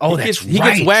whacked. Oh, he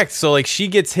gets whacked. So like she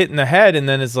gets hit in the head, and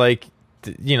then it's like,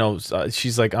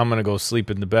 she's like, I'm gonna go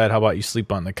sleep in the bed. How about you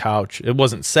sleep on the couch? It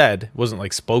wasn't said. It wasn't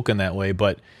like spoken that way,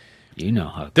 but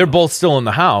how they're both still in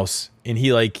the house. And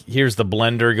he like hears the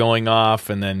blender going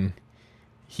off, and then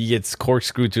he gets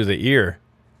corkscrewed through the ear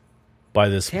by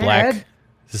this black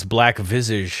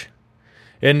visage,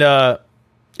 and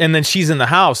then she's in the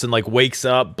house and like wakes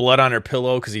up, blood on her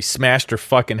pillow because he smashed her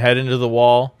fucking head into the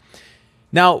wall.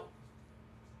 Now,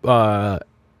 right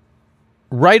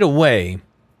away,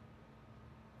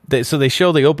 they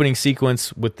show the opening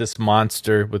sequence with this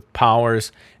monster with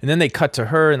powers, and then they cut to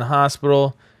her in the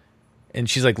hospital. And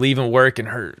she's like leaving work, and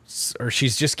or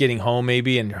she's just getting home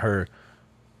maybe, and her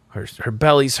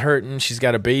belly's hurting. She's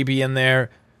got a baby in there,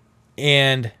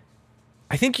 and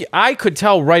I think I could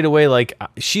tell right away, like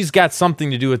she's got something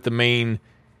to do with the main.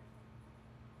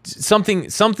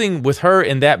 Something with her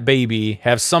and that baby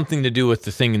have something to do with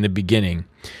the thing in the beginning.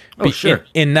 Oh, sure,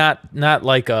 and not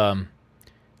like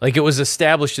it was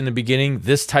established in the beginning.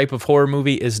 This type of horror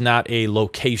movie is not a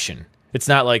location. It's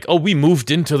not like, oh, we moved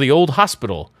into the old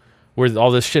hospital where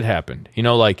all this shit happened.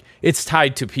 Like it's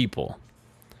tied to people,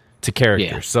 to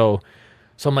characters. Yeah. So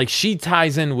I'm like, she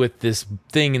ties in with this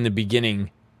thing in the beginning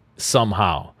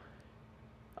somehow.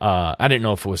 I didn't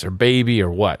know if it was her baby or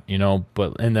what,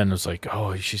 but and then it was like,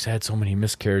 oh, she's had so many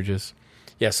miscarriages.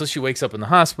 Yeah, so she wakes up in the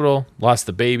hospital, lost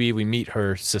the baby. We meet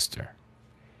her sister.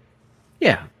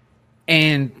 Yeah.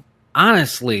 And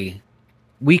honestly,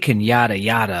 we can yada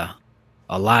yada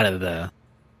a lot of the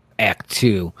act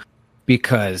 2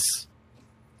 because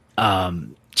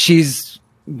she's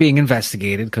being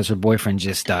investigated because her boyfriend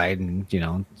just died, and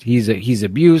he's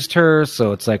abused her,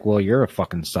 so it's like, well, you're a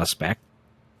fucking suspect.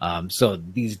 So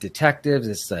these detectives,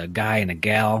 it's a guy and a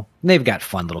gal, and they've got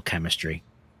fun little chemistry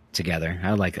together.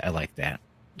 I like that,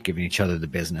 giving each other the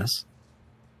business.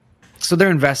 So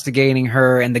they're investigating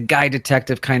her, and the guy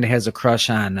detective kind of has a crush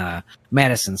on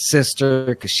Madison's sister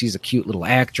because she's a cute little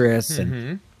actress,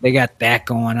 and they got that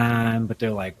going on. But they're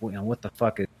like, what the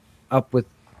fuck is up with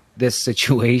this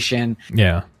situation?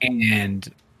 Yeah. And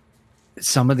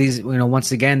some of these,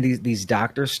 once again, these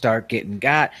doctors start getting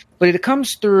got, but it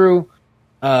comes through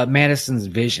Madison's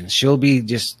vision. She'll be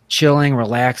just chilling,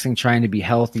 relaxing, trying to be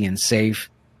healthy and safe,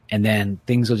 and then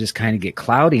things will just kind of get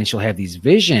cloudy, and she'll have these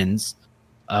visions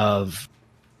of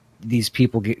these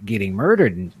people getting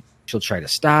murdered, and she'll try to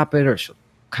stop it, or she'll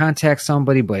contact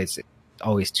somebody, but it's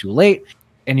always too late.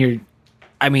 And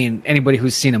anybody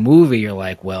who's seen a movie, you're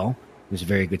like, well, there's a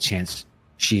very good chance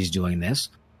she's doing this.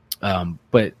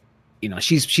 But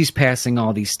she's passing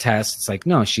all these tests. It's like,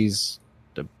 no, she's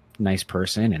a nice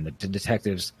person, and the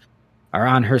detectives are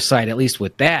on her side, at least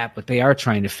with that, but they are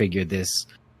trying to figure this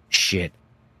shit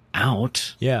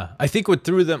out. Yeah, I think what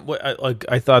threw them,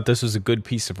 I thought this was a good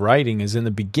piece of writing, is in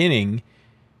the beginning,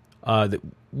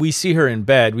 we see her in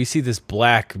bed, we see this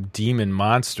black demon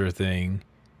monster thing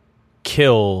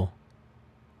kill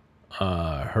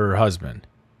her husband,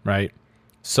 right?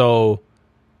 So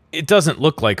it doesn't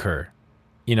look like her,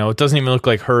 it doesn't even look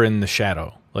like her in the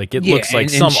shadow. Like it looks like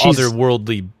some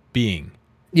otherworldly being.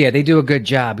 Yeah, they do a good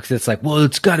job because it's like, well,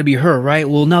 it's got to be her, right?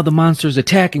 Well, now the monster's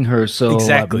attacking her, so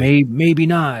exactly. Maybe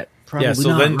not. Probably yeah,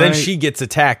 so not, then she gets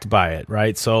attacked by it,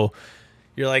 right? So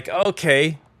you're like,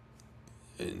 okay,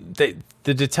 the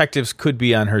detectives could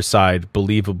be on her side,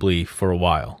 believably, for a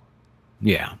while.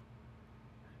 Yeah.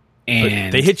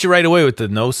 And but they hit you right away with the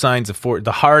no signs of force,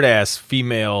 the hard-ass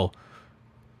female,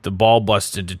 the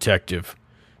ball-busted detective.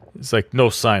 It's like, no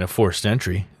sign of forced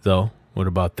entry, though. What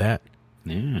about that?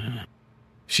 Yeah.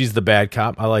 She's the bad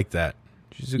cop. I like that.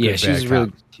 She's a good bad cop.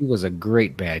 She was a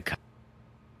great bad cop.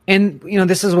 And,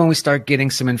 this is when we start getting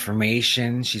some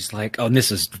information. She's like, oh, and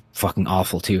this is fucking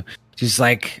awful, too. She's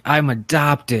like, I'm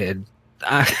adopted.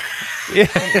 I'm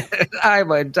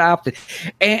adopted.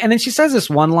 And then she says this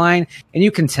one line, and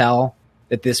you can tell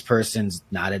that this person's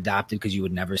not adopted because you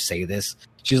would never say this.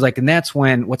 She's like, and that's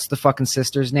when, what's the fucking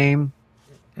sister's name?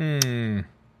 Sydney.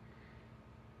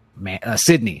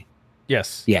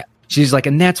 Yes. Yeah. She's like,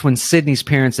 and that's when Sydney's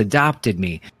parents adopted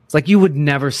me. It's like, you would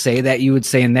never say that. You would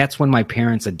say, and that's when my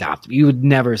parents adopted me. You would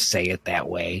never say it that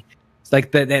way. It's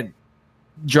like that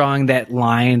drawing that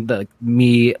line, the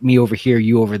me over here,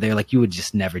 you over there. Like, you would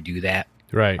just never do that.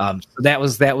 Right. So that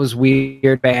was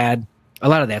weird, bad. A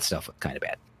lot of that stuff was kind of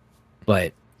bad.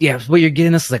 But yeah, what you're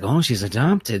getting is like, oh, she's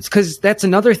adopted. Because that's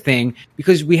another thing,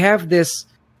 because we have this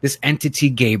entity,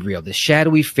 Gabriel, this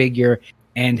shadowy figure,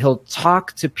 and he'll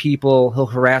talk to people, he'll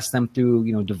harass them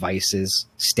through, devices,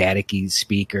 staticky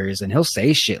speakers, and he'll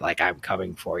say shit like, I'm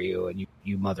coming for you, and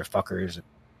you motherfuckers are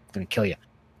gonna kill you.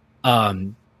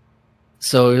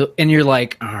 So, and you're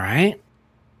like, all right,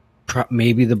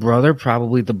 maybe the brother,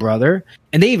 probably the brother.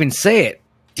 And they even say it.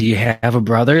 Do you have a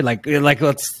brother? Like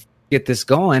let's get this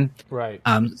going. Right.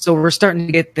 So we're starting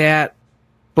to get that,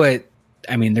 but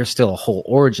there's still a whole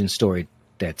origin story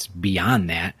that's beyond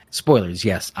that. Spoilers,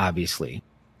 yes, obviously.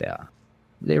 Yeah,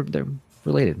 they're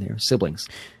related. They're siblings.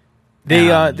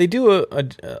 They do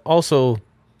also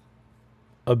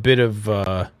a bit of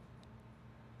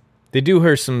they do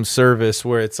her some service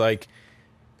where it's like,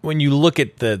 when you look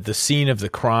at the scene of the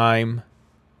crime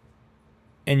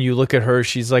and you look at her,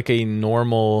 she's like a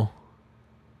normal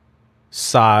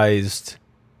sized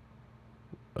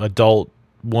adult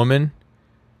woman.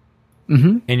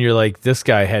 Mm-hmm. And you're like, this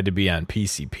guy had to be on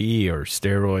PCP or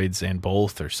steroids and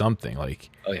both or something. Like,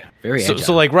 oh yeah, very agile.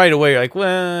 So like right away, you're like,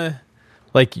 well,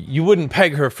 like you wouldn't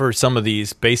peg her for some of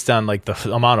these based on like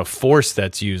the amount of force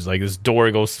that's used. Like this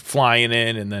door goes flying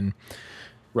in, and then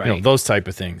those type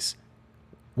of things.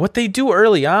 What they do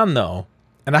early on, though,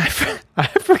 and I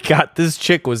forgot this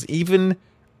chick was even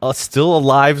still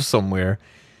alive somewhere.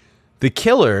 The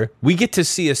killer, we get to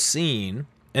see a scene.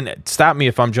 And stop me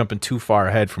if I'm jumping too far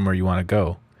ahead from where you want to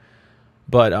go.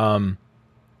 But the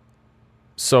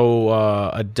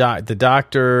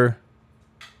doctor,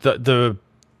 the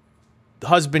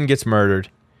husband gets murdered.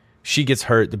 she gets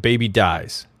hurt, the baby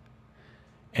dies.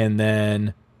 And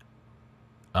then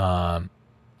I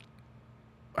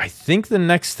think the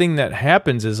next thing that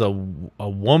happens is a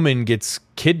woman gets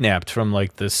kidnapped from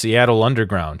like the Seattle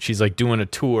Underground. She's like doing a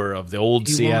tour of the old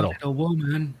Seattle. A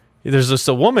woman. There's just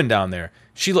a woman down there.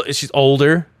 She's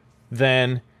older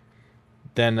than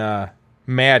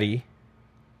Maddie.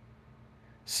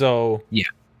 So yeah,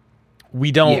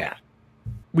 we have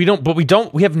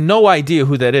no idea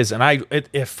who that is. And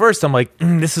at first I'm like,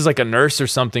 this is like a nurse or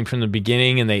something from the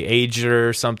beginning, and they aged her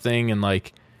or something, and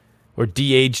like, or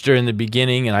de-aged her in the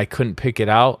beginning, and I couldn't pick it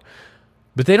out.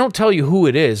 But they don't tell you who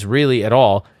it is really at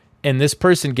all. And this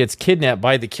person gets kidnapped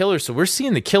by the killer, so we're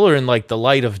seeing the killer in like the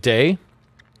light of day.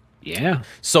 Yeah.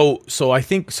 So I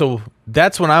think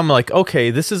that's when I'm like,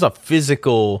 okay, this is a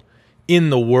physical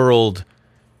in the world.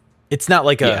 It's not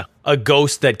like a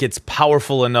ghost that gets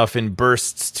powerful enough in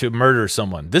bursts to murder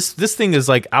someone. This thing is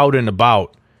like out and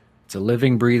about. It's a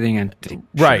living, breathing entity.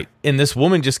 Right. And this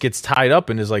woman just gets tied up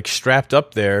and is like strapped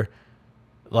up there,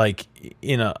 like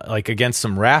against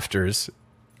some rafters.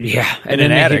 Yeah. And in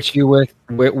then an they attic. hit you with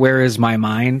Where Is My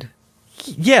Mind?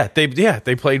 Yeah,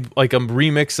 they played like a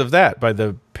remix of that by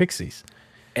the Pixies.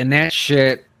 And that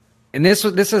shit, and this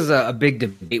is a big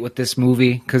debate with this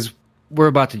movie, because we're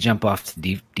about to jump off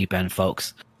the deep end,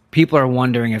 folks. People are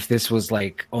wondering if this was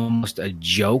like almost a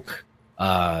joke,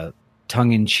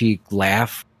 tongue-in-cheek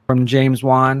laugh from James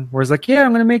Wan, where it's like, yeah,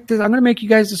 I'm gonna make you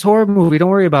guys this horror movie. Don't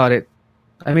worry about it.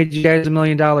 I made you guys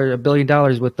 $1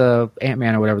 billion with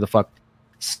Ant-Man or whatever the fuck.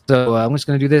 So I'm just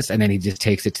gonna do this, and then he just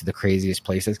takes it to the craziest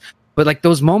places. But like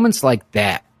those moments like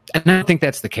that, and I don't think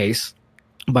that's the case.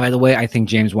 By the way, I think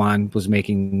James Wan was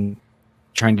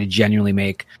trying to genuinely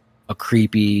make a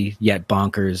creepy yet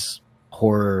bonkers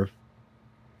horror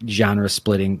genre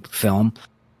splitting film.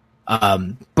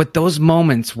 But those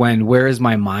moments when Where Is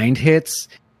My Mind hits,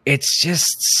 it's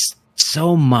just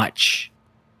so much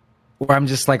where I'm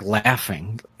just like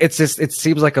laughing. It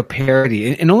seems like a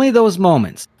parody. And only those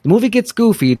moments. The movie gets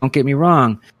goofy, don't get me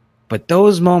wrong. But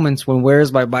those moments when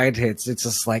Where's My Mind hits, it's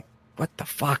just like, what the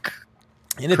fuck?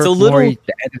 And it's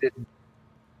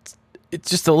it's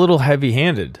just a little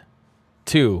heavy-handed,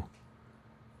 too.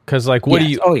 Because, like,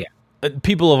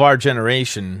 people of our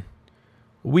generation,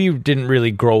 we didn't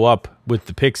really grow up with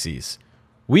the Pixies.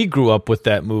 We grew up with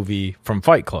that movie from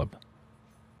Fight Club.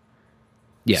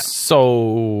 Yeah.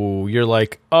 So you're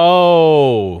like,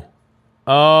 oh,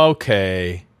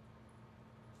 okay.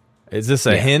 Is this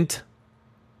a hint?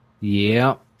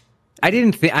 Yeah. I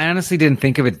honestly didn't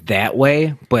think of it that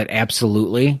way, but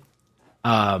absolutely.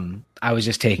 I was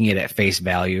just taking it at face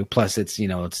value. Plus it's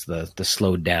the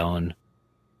slowed down,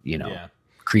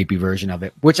 creepy version of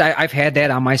it, which I've had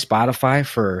that on my Spotify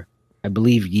for, I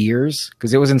believe, years,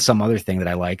 because it was in some other thing that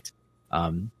I liked.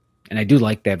 And I do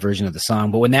like that version of the song.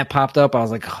 But when that popped up, I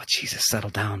was like, oh, Jesus, settle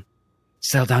down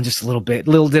just a little bit.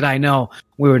 Little did I know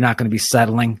we were not going to be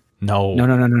settling. No.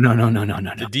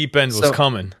 The deep end was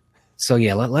coming. So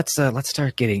yeah, let's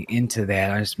start getting into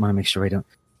that. I just want to make sure I don't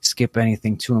skip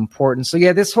anything too important. So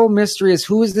yeah, this whole mystery is,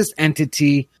 who is this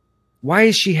entity? Why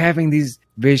is she having these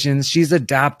visions? She's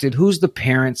adopted. Who's the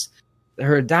parents?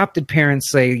 Her adopted parents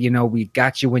say, we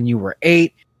got you when you were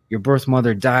 8. Your birth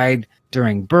mother died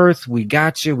during birth. We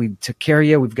got you. We took care of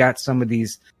you. We've got some of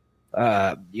these,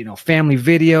 family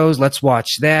videos. Let's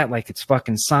watch that like it's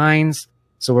fucking Signs.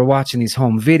 So we're watching these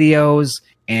home videos,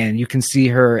 and you can see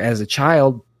her as a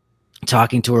child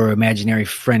talking to her imaginary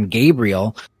friend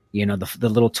Gabriel. The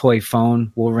little toy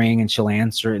phone will ring and she'll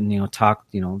answer it and talk.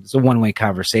 It's a one-way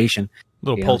conversation.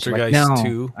 Little poltergeist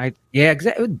too.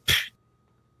 Exactly.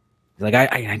 Like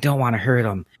I don't want to hurt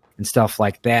him and stuff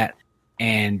like that.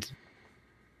 And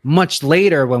much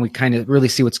later, when we kind of really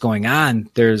see what's going on,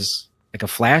 there's like a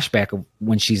flashback of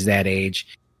when she's that age,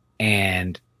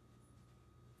 and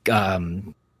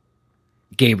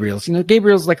Gabriel's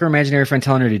like her imaginary friend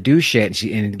telling her to do shit,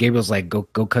 and Gabriel's like, go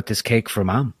cut this cake for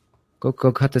mom. Go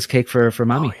cut this cake for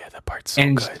mommy. Oh yeah, that part's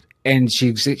so good. And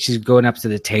she's going up to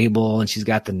the table, and she's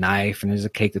got the knife, and there's a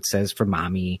cake that says for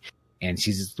mommy, and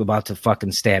she's about to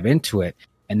fucking stab into it.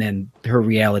 And then her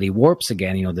reality warps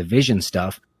again, the vision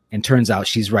stuff, and turns out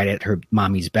she's right at her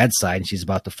mommy's bedside, and she's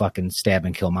about to fucking stab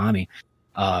and kill mommy.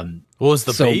 What was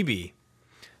the baby?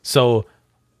 So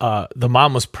the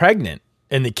mom was pregnant,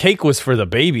 and the cake was for the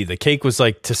baby. The cake was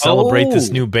like to celebrate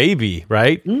this new baby,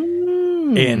 right?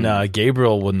 And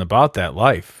Gabriel wasn't about that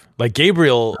life. Like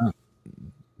Gabriel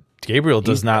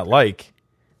does not like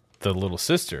the little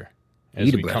sister,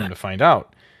 as we come to find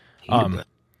out.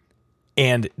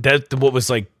 And that what was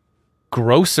like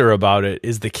grosser about it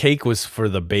is the cake was for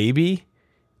the baby,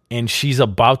 and she's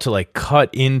about to like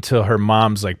cut into her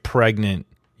mom's like pregnant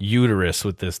uterus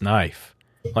with this knife,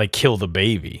 like kill the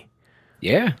baby.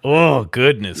 Yeah. Oh,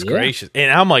 goodness gracious.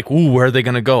 And I'm like, ooh, where are they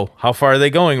going to go? How far are they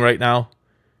going right now?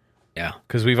 Yeah.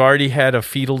 Because we've already had a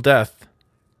fetal death.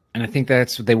 And I think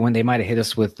that's what they might have hit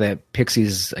us with that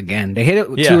Pixies again. They hit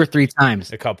it 2 or 3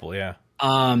 times. A couple, yeah.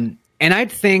 And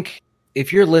I'd think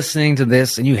if you're listening to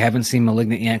this and you haven't seen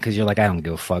Malignant yet, because you're like, I don't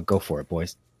give a fuck, go for it,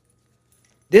 boys.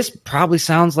 This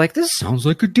sounds like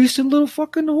a decent little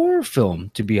fucking horror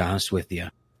film, to be honest with you.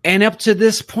 And up to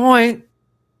this point,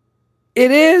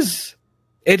 it is.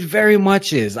 It very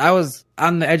much is. I was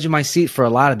on the edge of my seat for a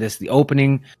lot of this. The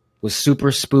opening was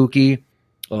super spooky,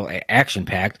 well, action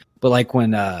packed. But like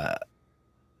when the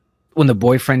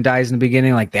boyfriend dies in the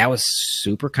beginning, like that was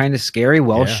super kind of scary.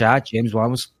 Well shot. James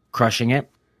Wan was crushing it.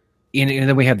 And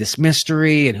then we have this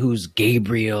mystery and who's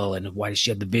Gabriel and why does she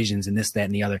have the visions and this, that,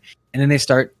 and the other. And then they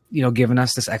start, giving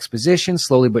us this exposition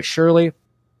slowly but surely.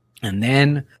 And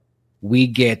then we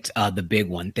get the big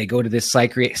one. They go to this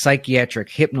psychiatric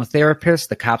hypnotherapist.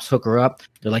 The cops hook her up.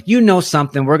 They're like,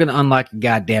 something. We're going to unlock your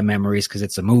goddamn memories because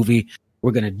it's a movie.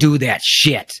 We're going to do that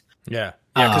shit. Yeah.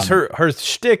 Yeah, because her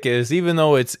shtick is, even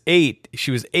though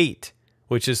she was 8,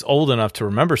 which is old enough to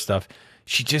remember stuff,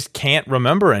 she just can't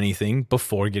remember anything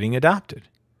before getting adopted.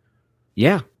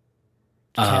 Yeah.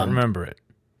 Can't remember it.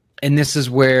 And this is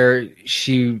where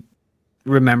she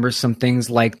remembers some things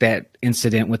like that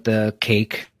incident with the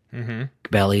cake,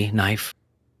 belly knife.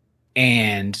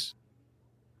 And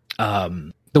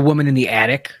the woman in the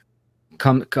attic,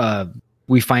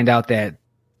 we find out that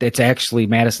it's actually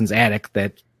Madison's attic.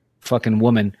 That fucking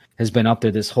woman has been up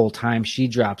there this whole time. She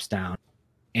drops down.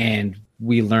 And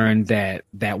we learned that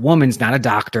that woman's not a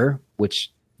doctor,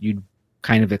 which you'd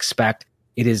kind of expect.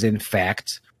 It is, in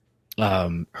fact,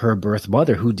 her birth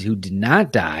mother who did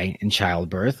not die in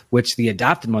childbirth, which the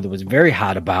adopted mother was very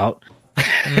hot about.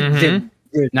 Did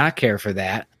not care for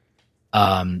that.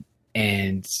 And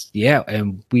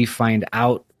we find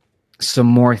out some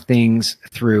more things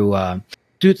through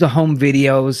the home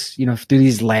videos, through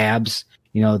these labs.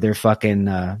 They're fucking,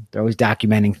 they're always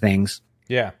documenting things.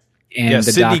 Yeah. And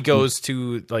Sydney goes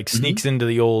to, sneaks into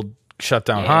the old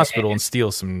shutdown hospital and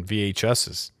steals some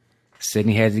VHSs.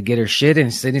 Sydney had to get her shit,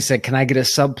 and Sydney said, can I get a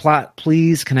subplot,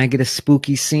 please? Can I get a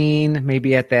spooky scene,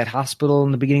 maybe at that hospital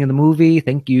in the beginning of the movie?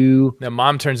 Thank you. Now,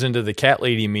 mom turns into the cat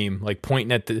lady meme,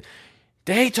 pointing at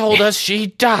they told us she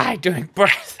died during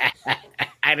birth.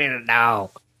 I didn't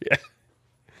know.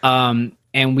 Yeah.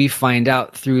 And we find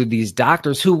out through these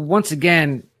doctors who, once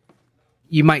again,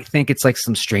 you might think it's like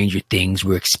some Stranger Things.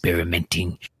 We're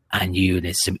experimenting on you and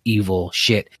it's some evil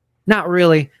shit. Not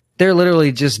really. They're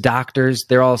literally just doctors.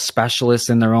 They're all specialists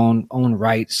in their own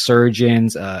right.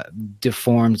 Surgeons,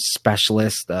 deformed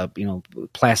specialists,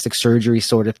 plastic surgery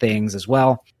sort of things as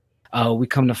well. We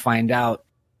come to find out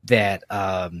that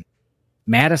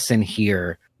Madison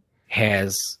here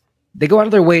they go out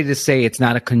of their way to say it's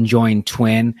not a conjoined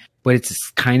twin, but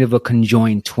it's kind of a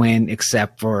conjoined twin,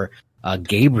 except for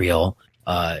Gabriel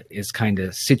is kind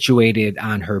of situated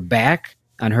on her back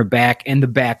and the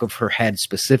back of her head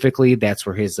specifically. That's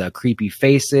where his creepy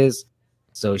face is.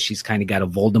 So she's kind of got a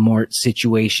Voldemort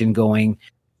situation going.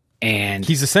 And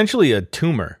he's essentially a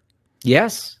tumor.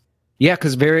 Yes. Yeah,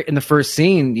 because in the first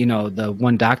scene, the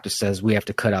one doctor says we have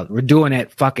to cut out. We're doing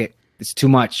it. Fuck it. It's too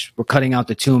much. We're cutting out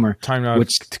the tumor. Time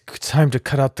to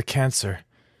cut out the cancer.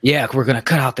 Yeah, we're going to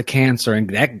cut out the cancer. And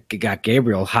that got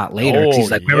Gabriel hot later. He's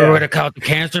like, remember we're going to cut out the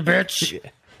cancer, bitch? Yeah.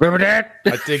 Remember that?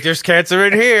 I think there's cancer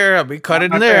in here. I'll be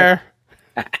cutting in there.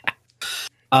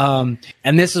 And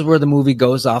this is where the movie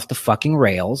goes off the fucking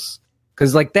rails.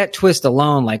 Because that twist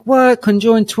alone, what?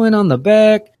 Conjoined twin on the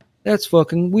back? That's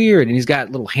fucking weird. And he's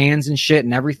got little hands and shit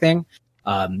and everything.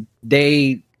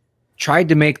 They tried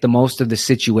to make the most of the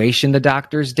situation, the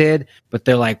doctors did. But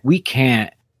they're like, we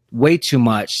can't. Way too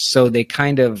much. So they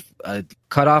kind of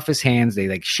cut off his hands.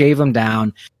 They shave him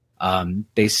down.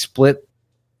 They split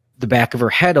the back of her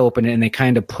head open and they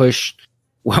kind of push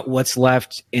what's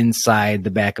left inside the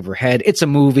back of her head. It's a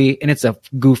movie and it's a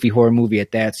goofy horror movie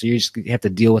at that. So you just have to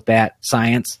deal with that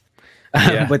science.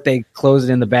 Yeah. But they close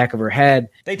it in the back of her head.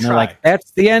 They're like,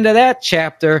 that's the end of that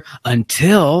chapter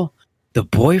until the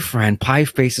boyfriend pie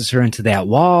faces her into that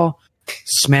wall.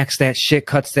 Smacks that shit,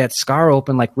 cuts that scar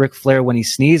open like Ric Flair when he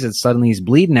sneezes. Suddenly he's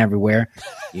bleeding everywhere,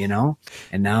 And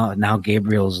now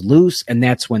Gabriel's loose, and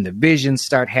that's when the visions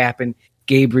start happening.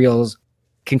 Gabriel's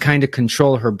can kind of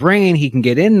control her brain. He can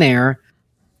get in there.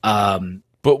 But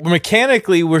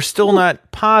mechanically, we're still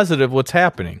not positive what's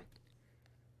happening.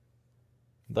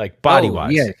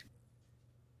 Body-wise. Yeah.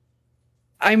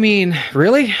 I mean,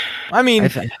 really? I mean,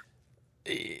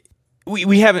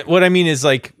 we haven't. What I mean is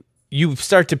like you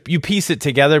piece it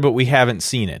together, but we haven't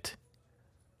seen it.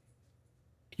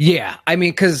 Yeah, I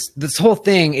mean, because this whole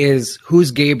thing is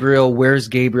who's Gabriel, where's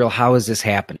Gabriel, how is this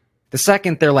happening? The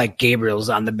second they're like, Gabriel's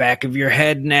on the back of your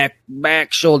head, neck,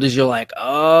 back, shoulders, you're like,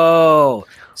 oh,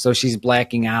 so she's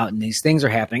blacking out and these things are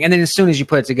happening. And then as soon as you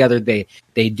put it together, they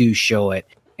do show it.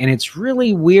 And it's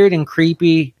really weird and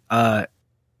creepy. And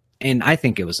I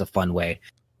think it was a fun way.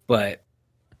 But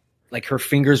like her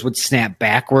fingers would snap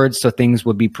backwards, so things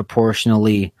would be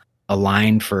proportionally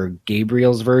aligned for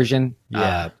Gabriel's version.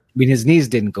 Yeah. I mean, his knees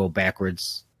didn't go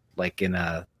backwards like in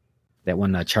that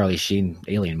one Charlie Sheen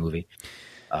alien movie.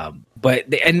 But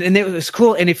it was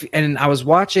cool. And I was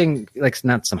watching like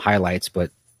not some highlights, but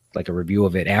like a review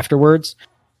of it afterwards.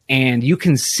 And you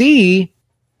can see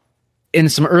in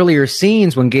some earlier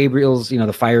scenes when Gabriel's,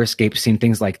 the fire escape scene,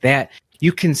 things like that,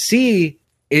 you can see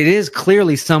it is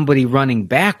clearly somebody running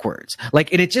backwards.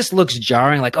 Like, and it just looks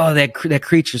jarring. Like, oh, that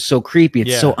creature's so creepy.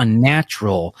 It's so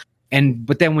unnatural.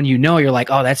 But then when you're like,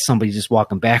 oh, that's somebody just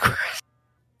walking backwards.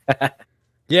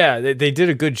 Yeah, they did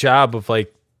a good job of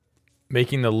like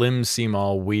making the limbs seem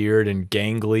all weird and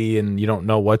gangly, and you don't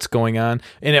know what's going on.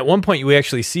 And at one point, we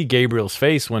actually see Gabriel's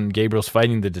face when Gabriel's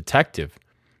fighting the detective.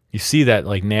 You see that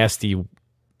like nasty,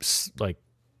 like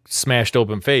smashed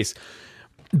open face.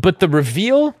 But the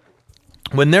reveal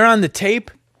when they're on the tape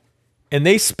and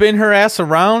they spin her ass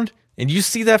around, and you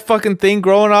see that fucking thing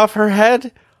growing off her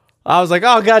head. I was like,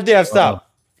 oh, goddamn,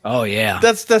 stop. Oh yeah.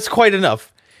 That's quite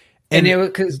enough. And it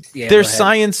because their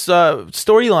science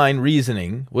storyline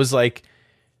reasoning was like,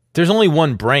 there's only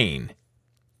one brain.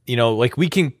 Like we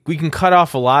can cut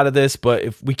off a lot of this, but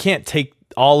if we can't take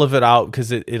all of it out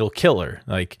because it'll kill her.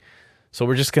 Like, so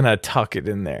we're just going to tuck it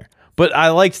in there. But I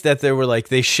liked that they were like,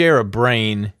 they share a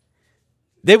brain.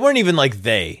 They weren't even like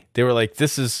they were like,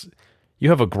 you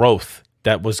have a growth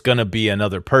that was going to be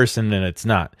another person and it's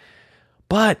not.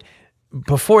 But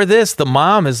before this, the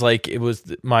mom is like, it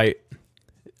was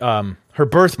her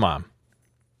birth mom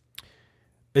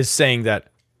is saying that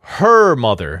her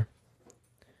mother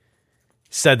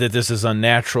said that this is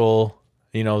unnatural,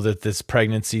 that this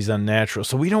pregnancy is unnatural.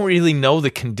 So we don't really know the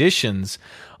conditions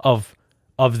of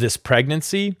this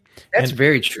pregnancy. That's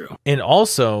very true. And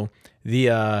also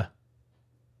the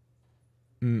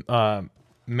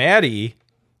Maddie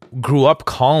grew up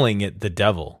calling it the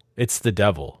devil. It's the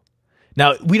devil.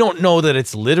 Now, we don't know that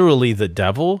it's literally the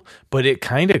devil, but it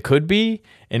kind of could be.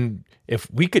 And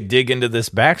if we could dig into this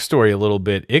backstory a little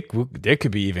bit, it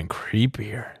could be even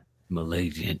creepier.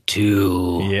 Malignant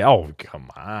 2. Yeah. Oh, come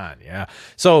on. Yeah.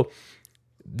 So,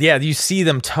 yeah, you see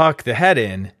them tuck the head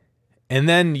in, and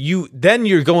then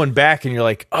you're going back and you're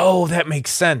like, oh, that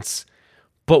makes sense.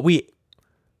 But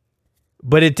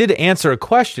it did answer a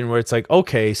question where it's like,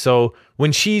 okay, so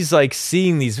when she's like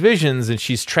seeing these visions and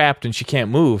she's trapped and she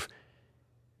can't move,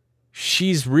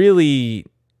 she's really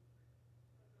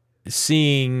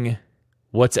seeing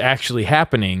what's actually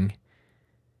happening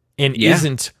and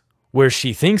isn't where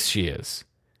she thinks she is.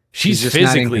 She's just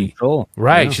physically not in control.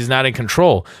 right. Yeah. She's not in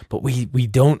control, but we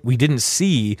didn't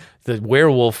see the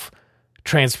werewolf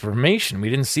transformation. We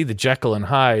didn't see the Jekyll and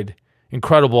Hyde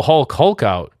Incredible Hulk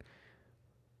out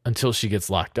until she gets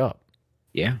locked up.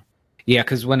 Yeah. Yeah.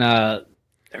 Cause when,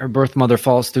 her birth mother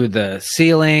falls through the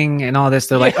ceiling and all this,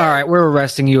 they're like, all right, we're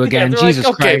arresting you again. Jesus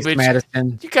like, okay, Christ, bitch,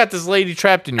 Madison. You got this lady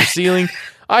trapped in your ceiling.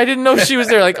 I didn't know she was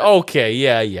there. Like, okay,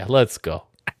 yeah, let's go.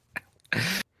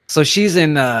 So she's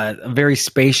in a very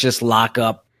spacious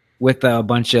lockup with a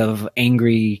bunch of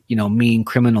angry, mean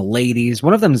criminal ladies.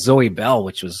 One of them, Zoe Bell,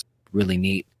 which was really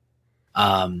neat.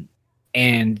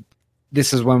 And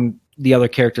this is when the other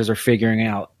characters are figuring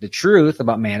out the truth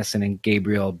about Madison and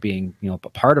Gabriel being, a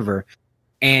part of her.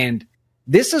 And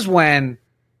this is when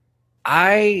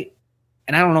I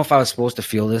don't know if I was supposed to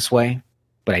feel this way,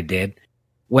 but I did.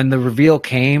 When the reveal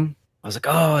came, I was like,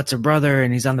 oh, it's her brother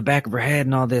and he's on the back of her head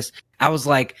and all this. I was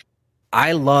like,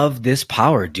 I love this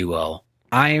power duo.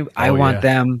 I want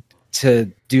them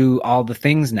to do all the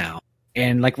things now.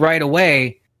 And like right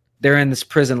away, they're in this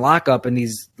prison lockup and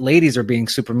these ladies are being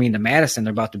super mean to Madison.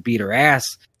 They're about to beat her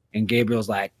ass. And Gabriel's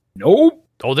like, nope.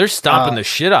 Oh, they're stomping the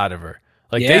shit out of her.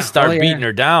 Like they start beating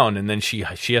her down, and then she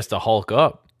has to Hulk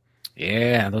up.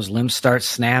 Yeah, those limbs start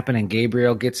snapping, and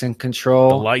Gabriel gets in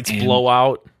control. The lights blow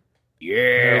out.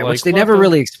 Yeah, which they never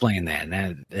really explain that.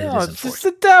 It's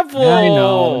the devil. I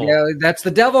know. Yeah, that's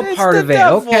the devil part of it.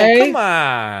 Devil. Okay, come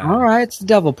on. All right, it's the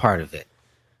devil part of it.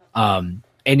 And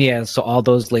yeah, so all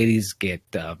those ladies get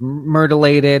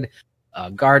murderlated.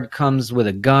 Guard comes with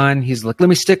a gun. He's like, "Let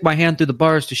me stick my hand through the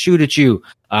bars to shoot at you."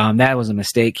 That was a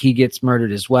mistake. He gets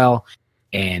murdered as well.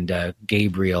 And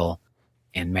Gabriel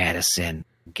and Madison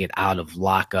get out of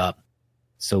lockup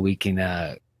so we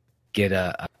can get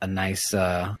a nice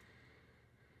a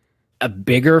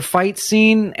bigger fight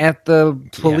scene at the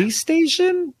police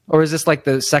station? Or is this like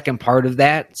the second part of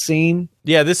that scene?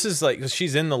 Yeah, this is like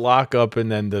she's in the lockup,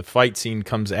 and then the fight scene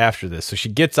comes after this. So she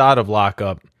gets out of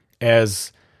lockup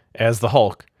as the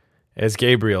Hulk, as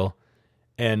Gabriel,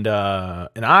 and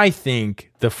I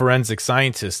think the forensic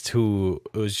scientist who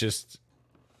was just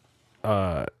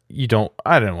I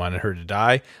didn't want her to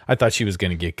die. I thought she was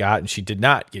going to get got, and she did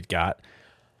not get got.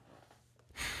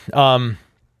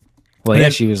 Well, yeah,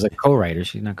 she was a co-writer.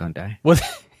 She's not going to die. Well,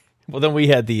 then we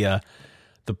had the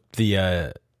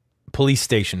police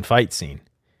station fight scene,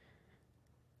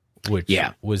 which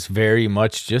was very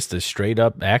much just a straight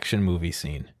up action movie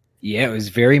scene. Yeah, it was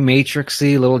very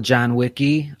Matrixy, little John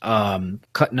Wicky,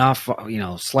 cutting off,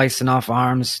 slicing off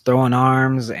arms, throwing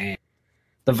arms, and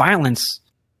the violence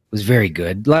was very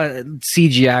good. A lot of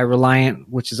CGI reliant,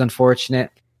 which is unfortunate,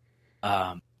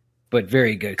 but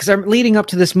very good. Because I'm leading up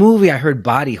to this movie, I heard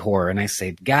body horror, and I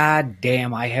said, God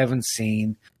damn, I haven't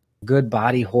seen a good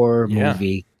body horror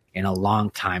movie in a long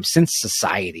time, since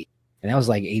Society. And that was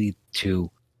like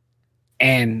 82.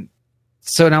 And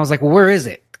so I was like, well, where is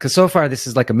it? Because so far this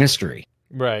is like a mystery.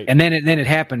 Right. And then it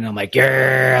happened, and I'm like,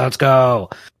 yeah, let's go.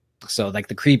 So like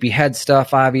the creepy head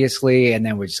stuff, obviously, and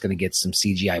then we're just going to get some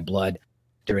CGI blood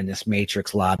during this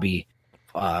Matrix lobby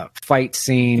fight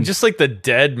scene. And just like the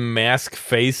dead mask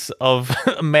face of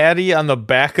Maddie on the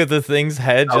back of the thing's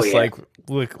head, like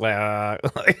look like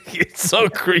it's so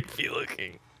creepy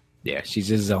looking. Yeah, she's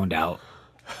just zoned out.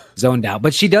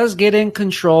 But she does get in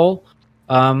control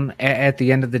at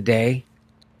the end of the day.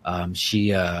 I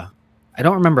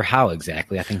don't remember how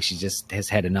exactly. I think she just has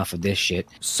had enough of this shit.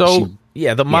 So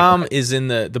the mom is in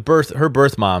her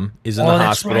birth mom is in the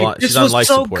hospital. Right. She's on life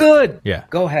support. This was so good. Yeah.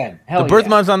 Go ahead. The birth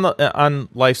mom's on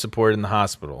life support in the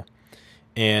hospital.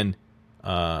 And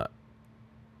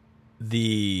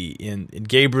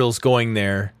Gabriel's going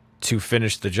there to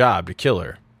finish the job, to kill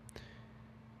her.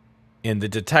 And the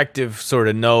detective sort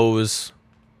of knows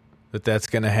that that's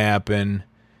going to happen.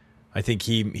 I think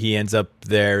he ends up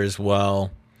there as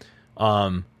well.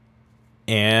 And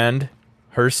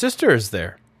her sister is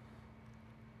there.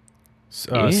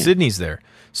 Sydney's there.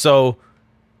 So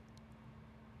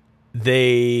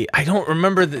I don't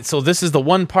remember that. So this is the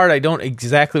one part I don't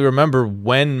exactly remember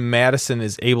when Madison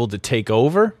is able to take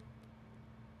over.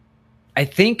 I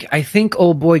think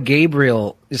old boy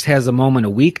Gabriel just has a moment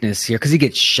of weakness here because he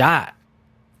gets shot.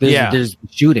 There's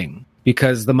shooting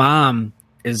because the mom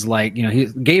is like,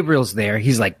 Gabriel's there.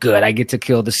 He's like, good, I get to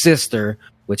kill the sister,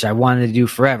 which I wanted to do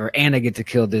forever, and I get to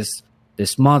kill this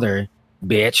mother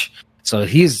bitch. So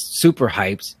he's super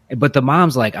hyped. But the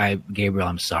mom's like, Gabriel,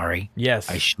 I'm sorry.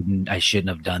 Yes. I shouldn't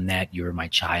have done that. You were my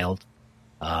child.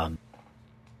 I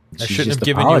shouldn't have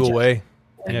given you away.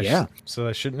 Yeah. So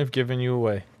I shouldn't have given you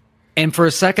away. And for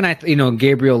a second,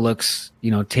 Gabriel looks,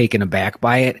 taken aback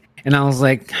by it. And I was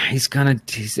like,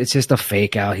 it's just a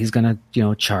fake out. He's going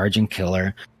to, charge and kill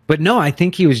her. But no, I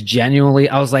think he was genuinely,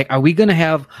 I was like, are we going to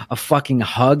have a fucking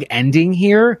hug ending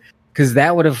here? Because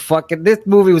that would have this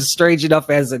movie was strange enough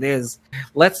as it is.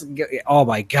 Oh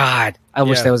my God. I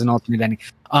wish there was an alternate ending.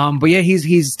 But yeah,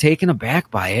 he's taken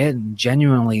aback by it and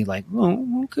genuinely like,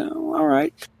 oh, okay, all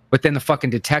right. But then the fucking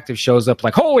detective shows up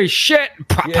like, holy shit,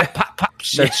 pop, pop, pop, pop,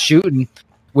 starts shooting,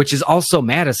 which is also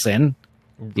Madison,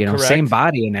 Correct. Same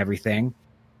body and everything.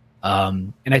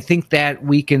 And I think that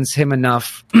weakens him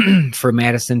enough for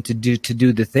Madison to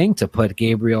do the thing to put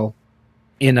Gabriel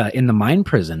in the mind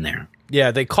prison there.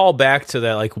 Yeah, they call back to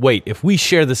that like, wait, if we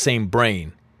share the same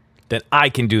brain, then I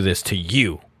can do this to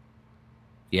you.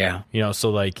 Yeah. So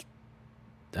like,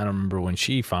 I don't remember when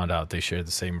she found out they shared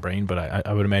the same brain, but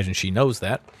I would imagine she knows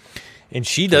that. And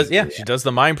she does, she does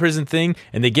the mind prison thing,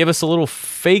 and they give us a little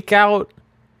fake out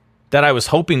that I was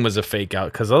hoping was a fake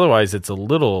out, because otherwise it's a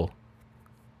little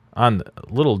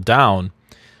down.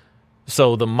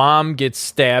 So the mom gets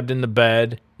stabbed in the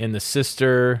bed, and the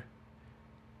sister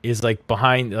is like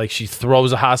behind, like she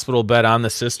throws a hospital bed on the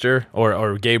sister,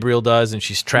 or Gabriel does, and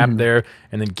she's trapped there,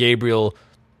 and then Gabriel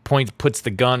puts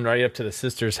the gun right up to the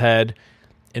sister's head.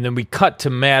 And then we cut to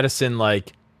Madison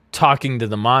like talking to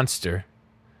the monster.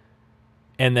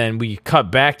 And then we cut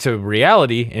back to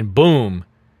reality and boom,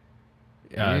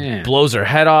 blows her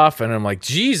head off. And I'm like,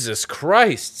 Jesus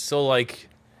Christ. So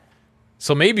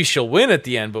maybe she'll win at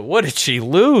the end, but what did she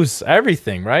lose?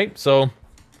 Everything, right? So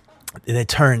and it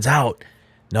turns out,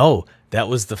 no, that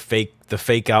was the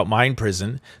fake out mind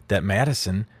prison that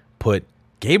Madison put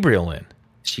Gabriel in.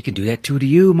 She could do that too to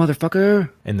you,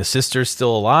 motherfucker. And the sister's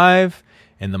still alive.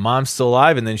 And the mom's still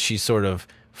alive, and then she sort of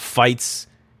fights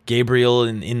Gabriel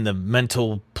in the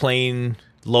mental plane,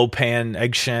 Lopan,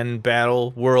 Eggshen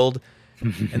battle world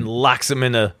and locks him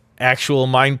in a actual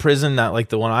mind prison, not like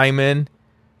the one I'm in,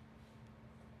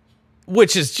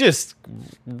 which is just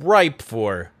ripe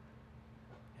for,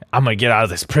 I'm going to get out of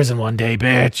this prison one day,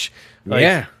 bitch. Like,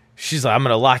 yeah. She's like, I'm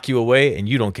going to lock you away and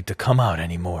you don't get to come out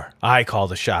anymore. I call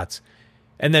the shots.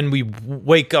 And then we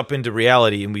wake up into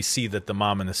reality and we see that the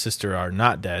mom and the sister are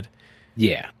not dead.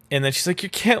 Yeah. And then she's like, you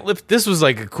can't lift. This was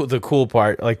like the cool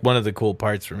part. Like one of the cool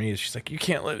parts for me is she's like, you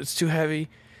can't lift. It's too heavy.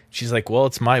 She's like, well,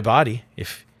 it's my body.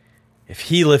 If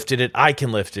he lifted it, I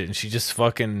can lift it. And she just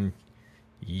fucking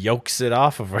yokes it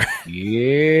off of her.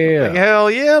 Yeah. Like, hell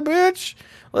yeah, bitch.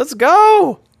 Let's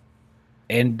go.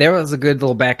 And there was a good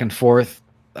little back and forth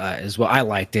as well. I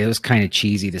liked it. It was kind of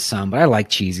cheesy to some, but I like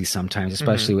cheesy sometimes,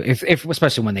 especially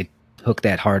especially when they hook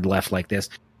that hard left like this,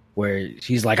 where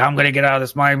she's like, I'm going to get out of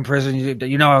this mind prison.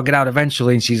 You know, I'll get out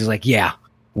eventually. And she's like, yeah,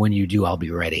 when you do, I'll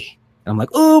be ready. And I'm like,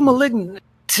 oh, Malignant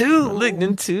 2.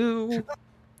 Malignant 2.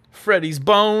 Freddy's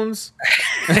bones.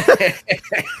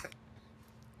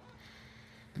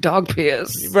 Dog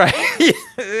piss. Right.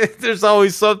 There's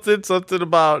always something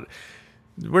about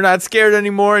we're not scared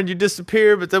anymore and you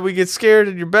disappear, but then we get scared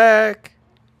and you're back.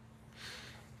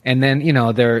 And then, you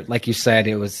know, they're, like you said,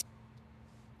 it was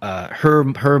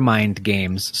her mind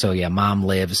games. So yeah, mom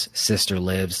lives, sister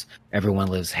lives, everyone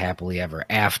lives happily ever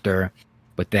after.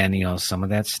 But then, you know, some of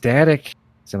that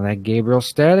Gabriel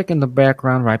static in the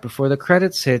background right before the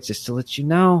credits hit, just to let you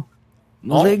know,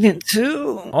 Malignant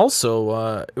 2.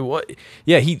 Also,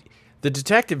 the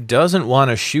detective doesn't want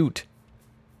to shoot.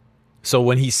 So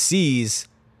when he sees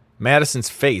Madison's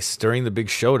face during the big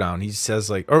showdown, he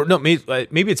says like, or no,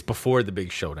 maybe it's before the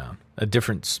big showdown.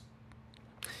 It's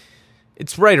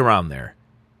right around there.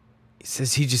 He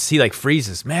says he like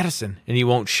freezes Madison and he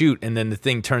won't shoot. And then the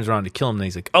thing turns around to kill him. And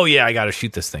he's like, oh yeah, I got to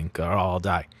shoot this thing or I'll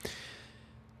die.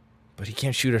 But he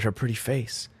can't shoot at her pretty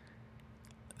face.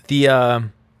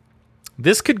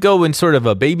 This could go in sort of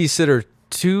a Babysitter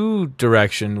 2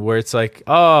 direction where it's like,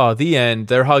 oh, the end.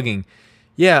 They're hugging.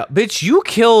 Yeah, bitch, you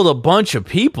killed a bunch of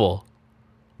people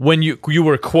when you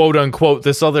were quote unquote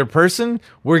this other person.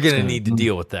 We're gonna need to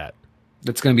deal with that.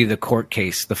 That's going to be the court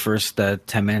case. The first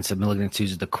 10 minutes of Malignant 2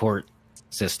 is the court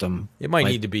system. It might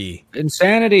need to be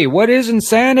insanity. What is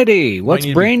insanity? What's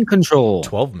brain control?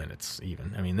 12 minutes,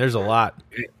 even. I mean, there's a lot.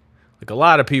 Like a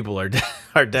lot of people are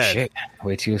dead. Shit.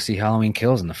 Wait till you see Halloween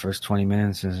Kills in the first 20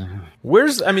 minutes.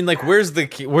 Where's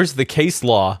the case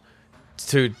law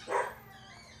to,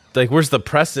 like, where's the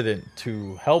precedent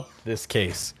to help this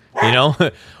case? You know,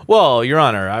 well, Your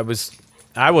Honor, I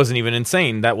wasn't even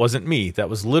insane. That wasn't me. That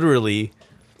was literally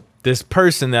this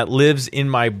person that lives in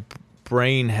my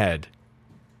brain head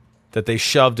that they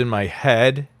shoved in my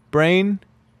head brain.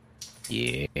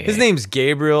 Yeah. His name's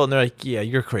Gabriel, and they're like, yeah,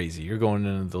 you're crazy. You're going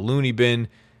into the loony bin.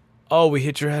 Oh, we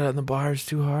hit your head on the bars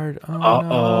too hard. Oh,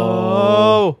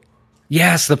 no.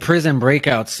 Yes, the prison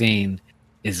breakout scene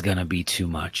is going to be too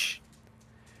much.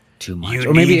 Too much.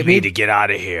 You need me to get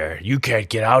out of here. You can't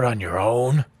get out on your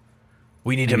own.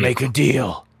 We need to make a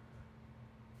deal.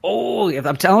 Oh,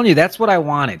 I'm telling you, that's what I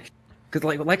wanted. Because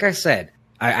like I said,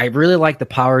 I really like the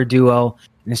power duo,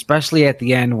 and especially at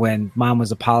the end when Mom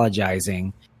was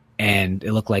apologizing and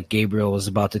it looked like Gabriel was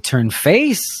about to turn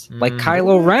face, like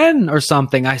Kylo Ren or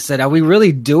something. I said, are we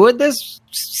really doing this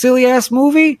silly-ass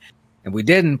movie? And we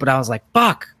didn't, but I was like,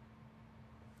 fuck.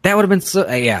 That would have been so...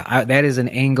 that is an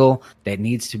angle that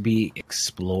needs to be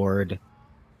explored.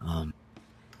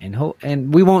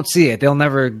 And we won't see it. They'll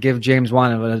never give James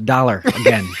Wan $1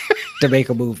 again to make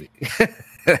a movie.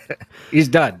 He's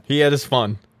done. He had his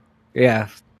fun. Yeah.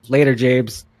 Later,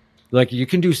 James. Like, you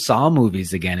can do Saw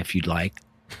movies again if you'd like.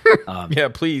 Yeah,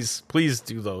 please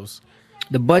do those.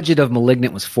 The budget of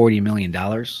Malignant was $40 million.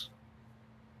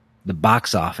 The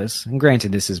box office, and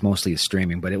granted this is mostly a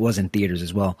streaming, but it was in theaters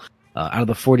as well. Out of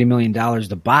the $40 million,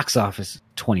 the box office is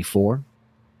 24.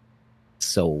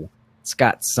 So it's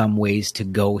got some ways to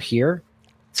go here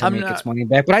to make its money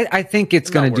back. But I think it's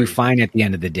going to do fine at the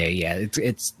end of the day. Yeah,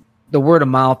 it's the word of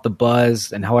mouth, the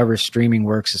buzz, and however streaming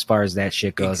works as far as that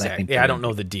shit goes. Exactly. I think. Yeah, I don't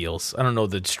know the deals. I don't know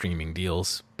the streaming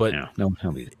deals. But no.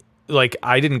 Like,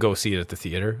 I didn't go see it at the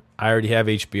theater. I already have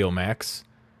HBO Max.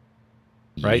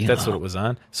 Right? Yeah. That's what it was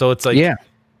on. So it's like,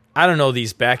 I don't know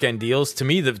these back end deals. To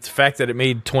me, the fact that it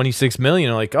made $26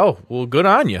 million, like, oh, well, good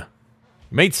on you.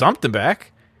 Made something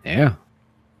back. Yeah.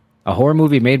 A horror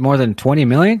movie made more than $20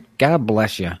 million? God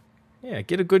bless you. Yeah,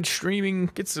 get a good streaming,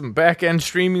 get some back end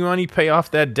streaming money, pay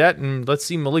off that debt, and let's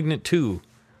see Malignant 2.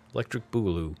 Electric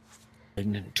Boogaloo.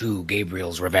 Malignant 2,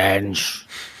 Gabriel's Revenge.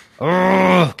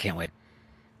 Oh, can't wait.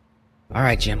 All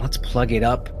right, Jim, let's plug it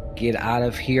up. Get out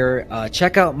of here.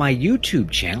 Check out my YouTube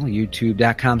channel,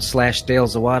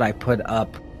 youtube.com/DaleZawad. I put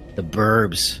up The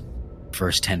Burbs,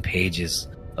 first 10 pages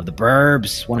of The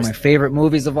Burbs, one of my favorite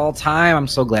movies of all time. I'm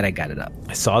so glad I got it up.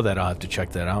 I saw that. I'll have to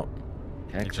check that out.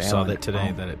 I just saw that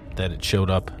today, that it showed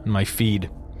up in my feed.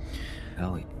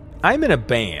 Oh, yeah. I'm in a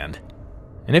band,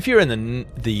 and if you're in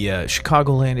the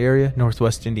Chicagoland area,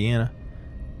 Northwest Indiana,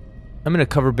 I'm in a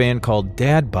cover band called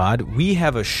Dad Bod. We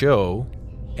have a show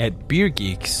at Beer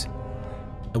Geeks,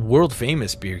 a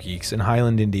world-famous Beer Geeks in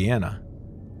Highland, Indiana,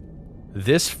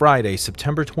 this Friday,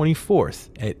 September 24th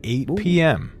at 8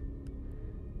 p.m.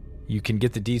 You can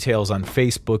get the details on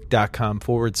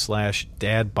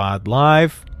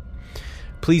facebook.com/dadbodlive.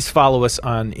 Please follow us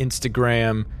on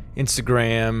Instagram.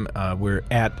 We're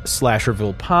at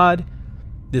SlashervillePod.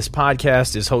 This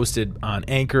podcast is hosted on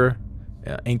Anchor,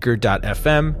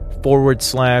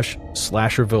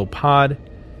 anchor.fm/SlashervillePod.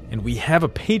 And we have a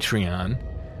Patreon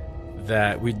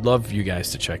that we'd love you guys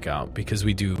to check out because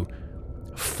we do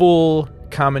full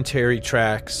commentary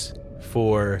tracks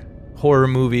for horror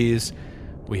movies.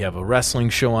 We have a wrestling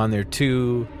show on there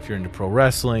too, if you're into pro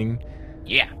wrestling.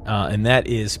 Yeah. And that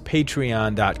is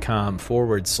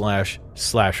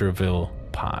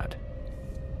patreon.com/SlashervillePod.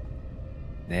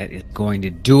 That is going to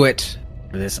do it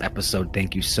for this episode.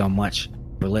 Thank you so much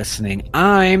for listening.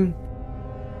 I'm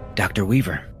Dr.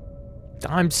 Weaver.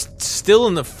 I'm still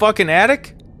in the fucking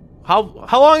attic? How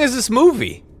long is this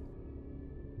movie?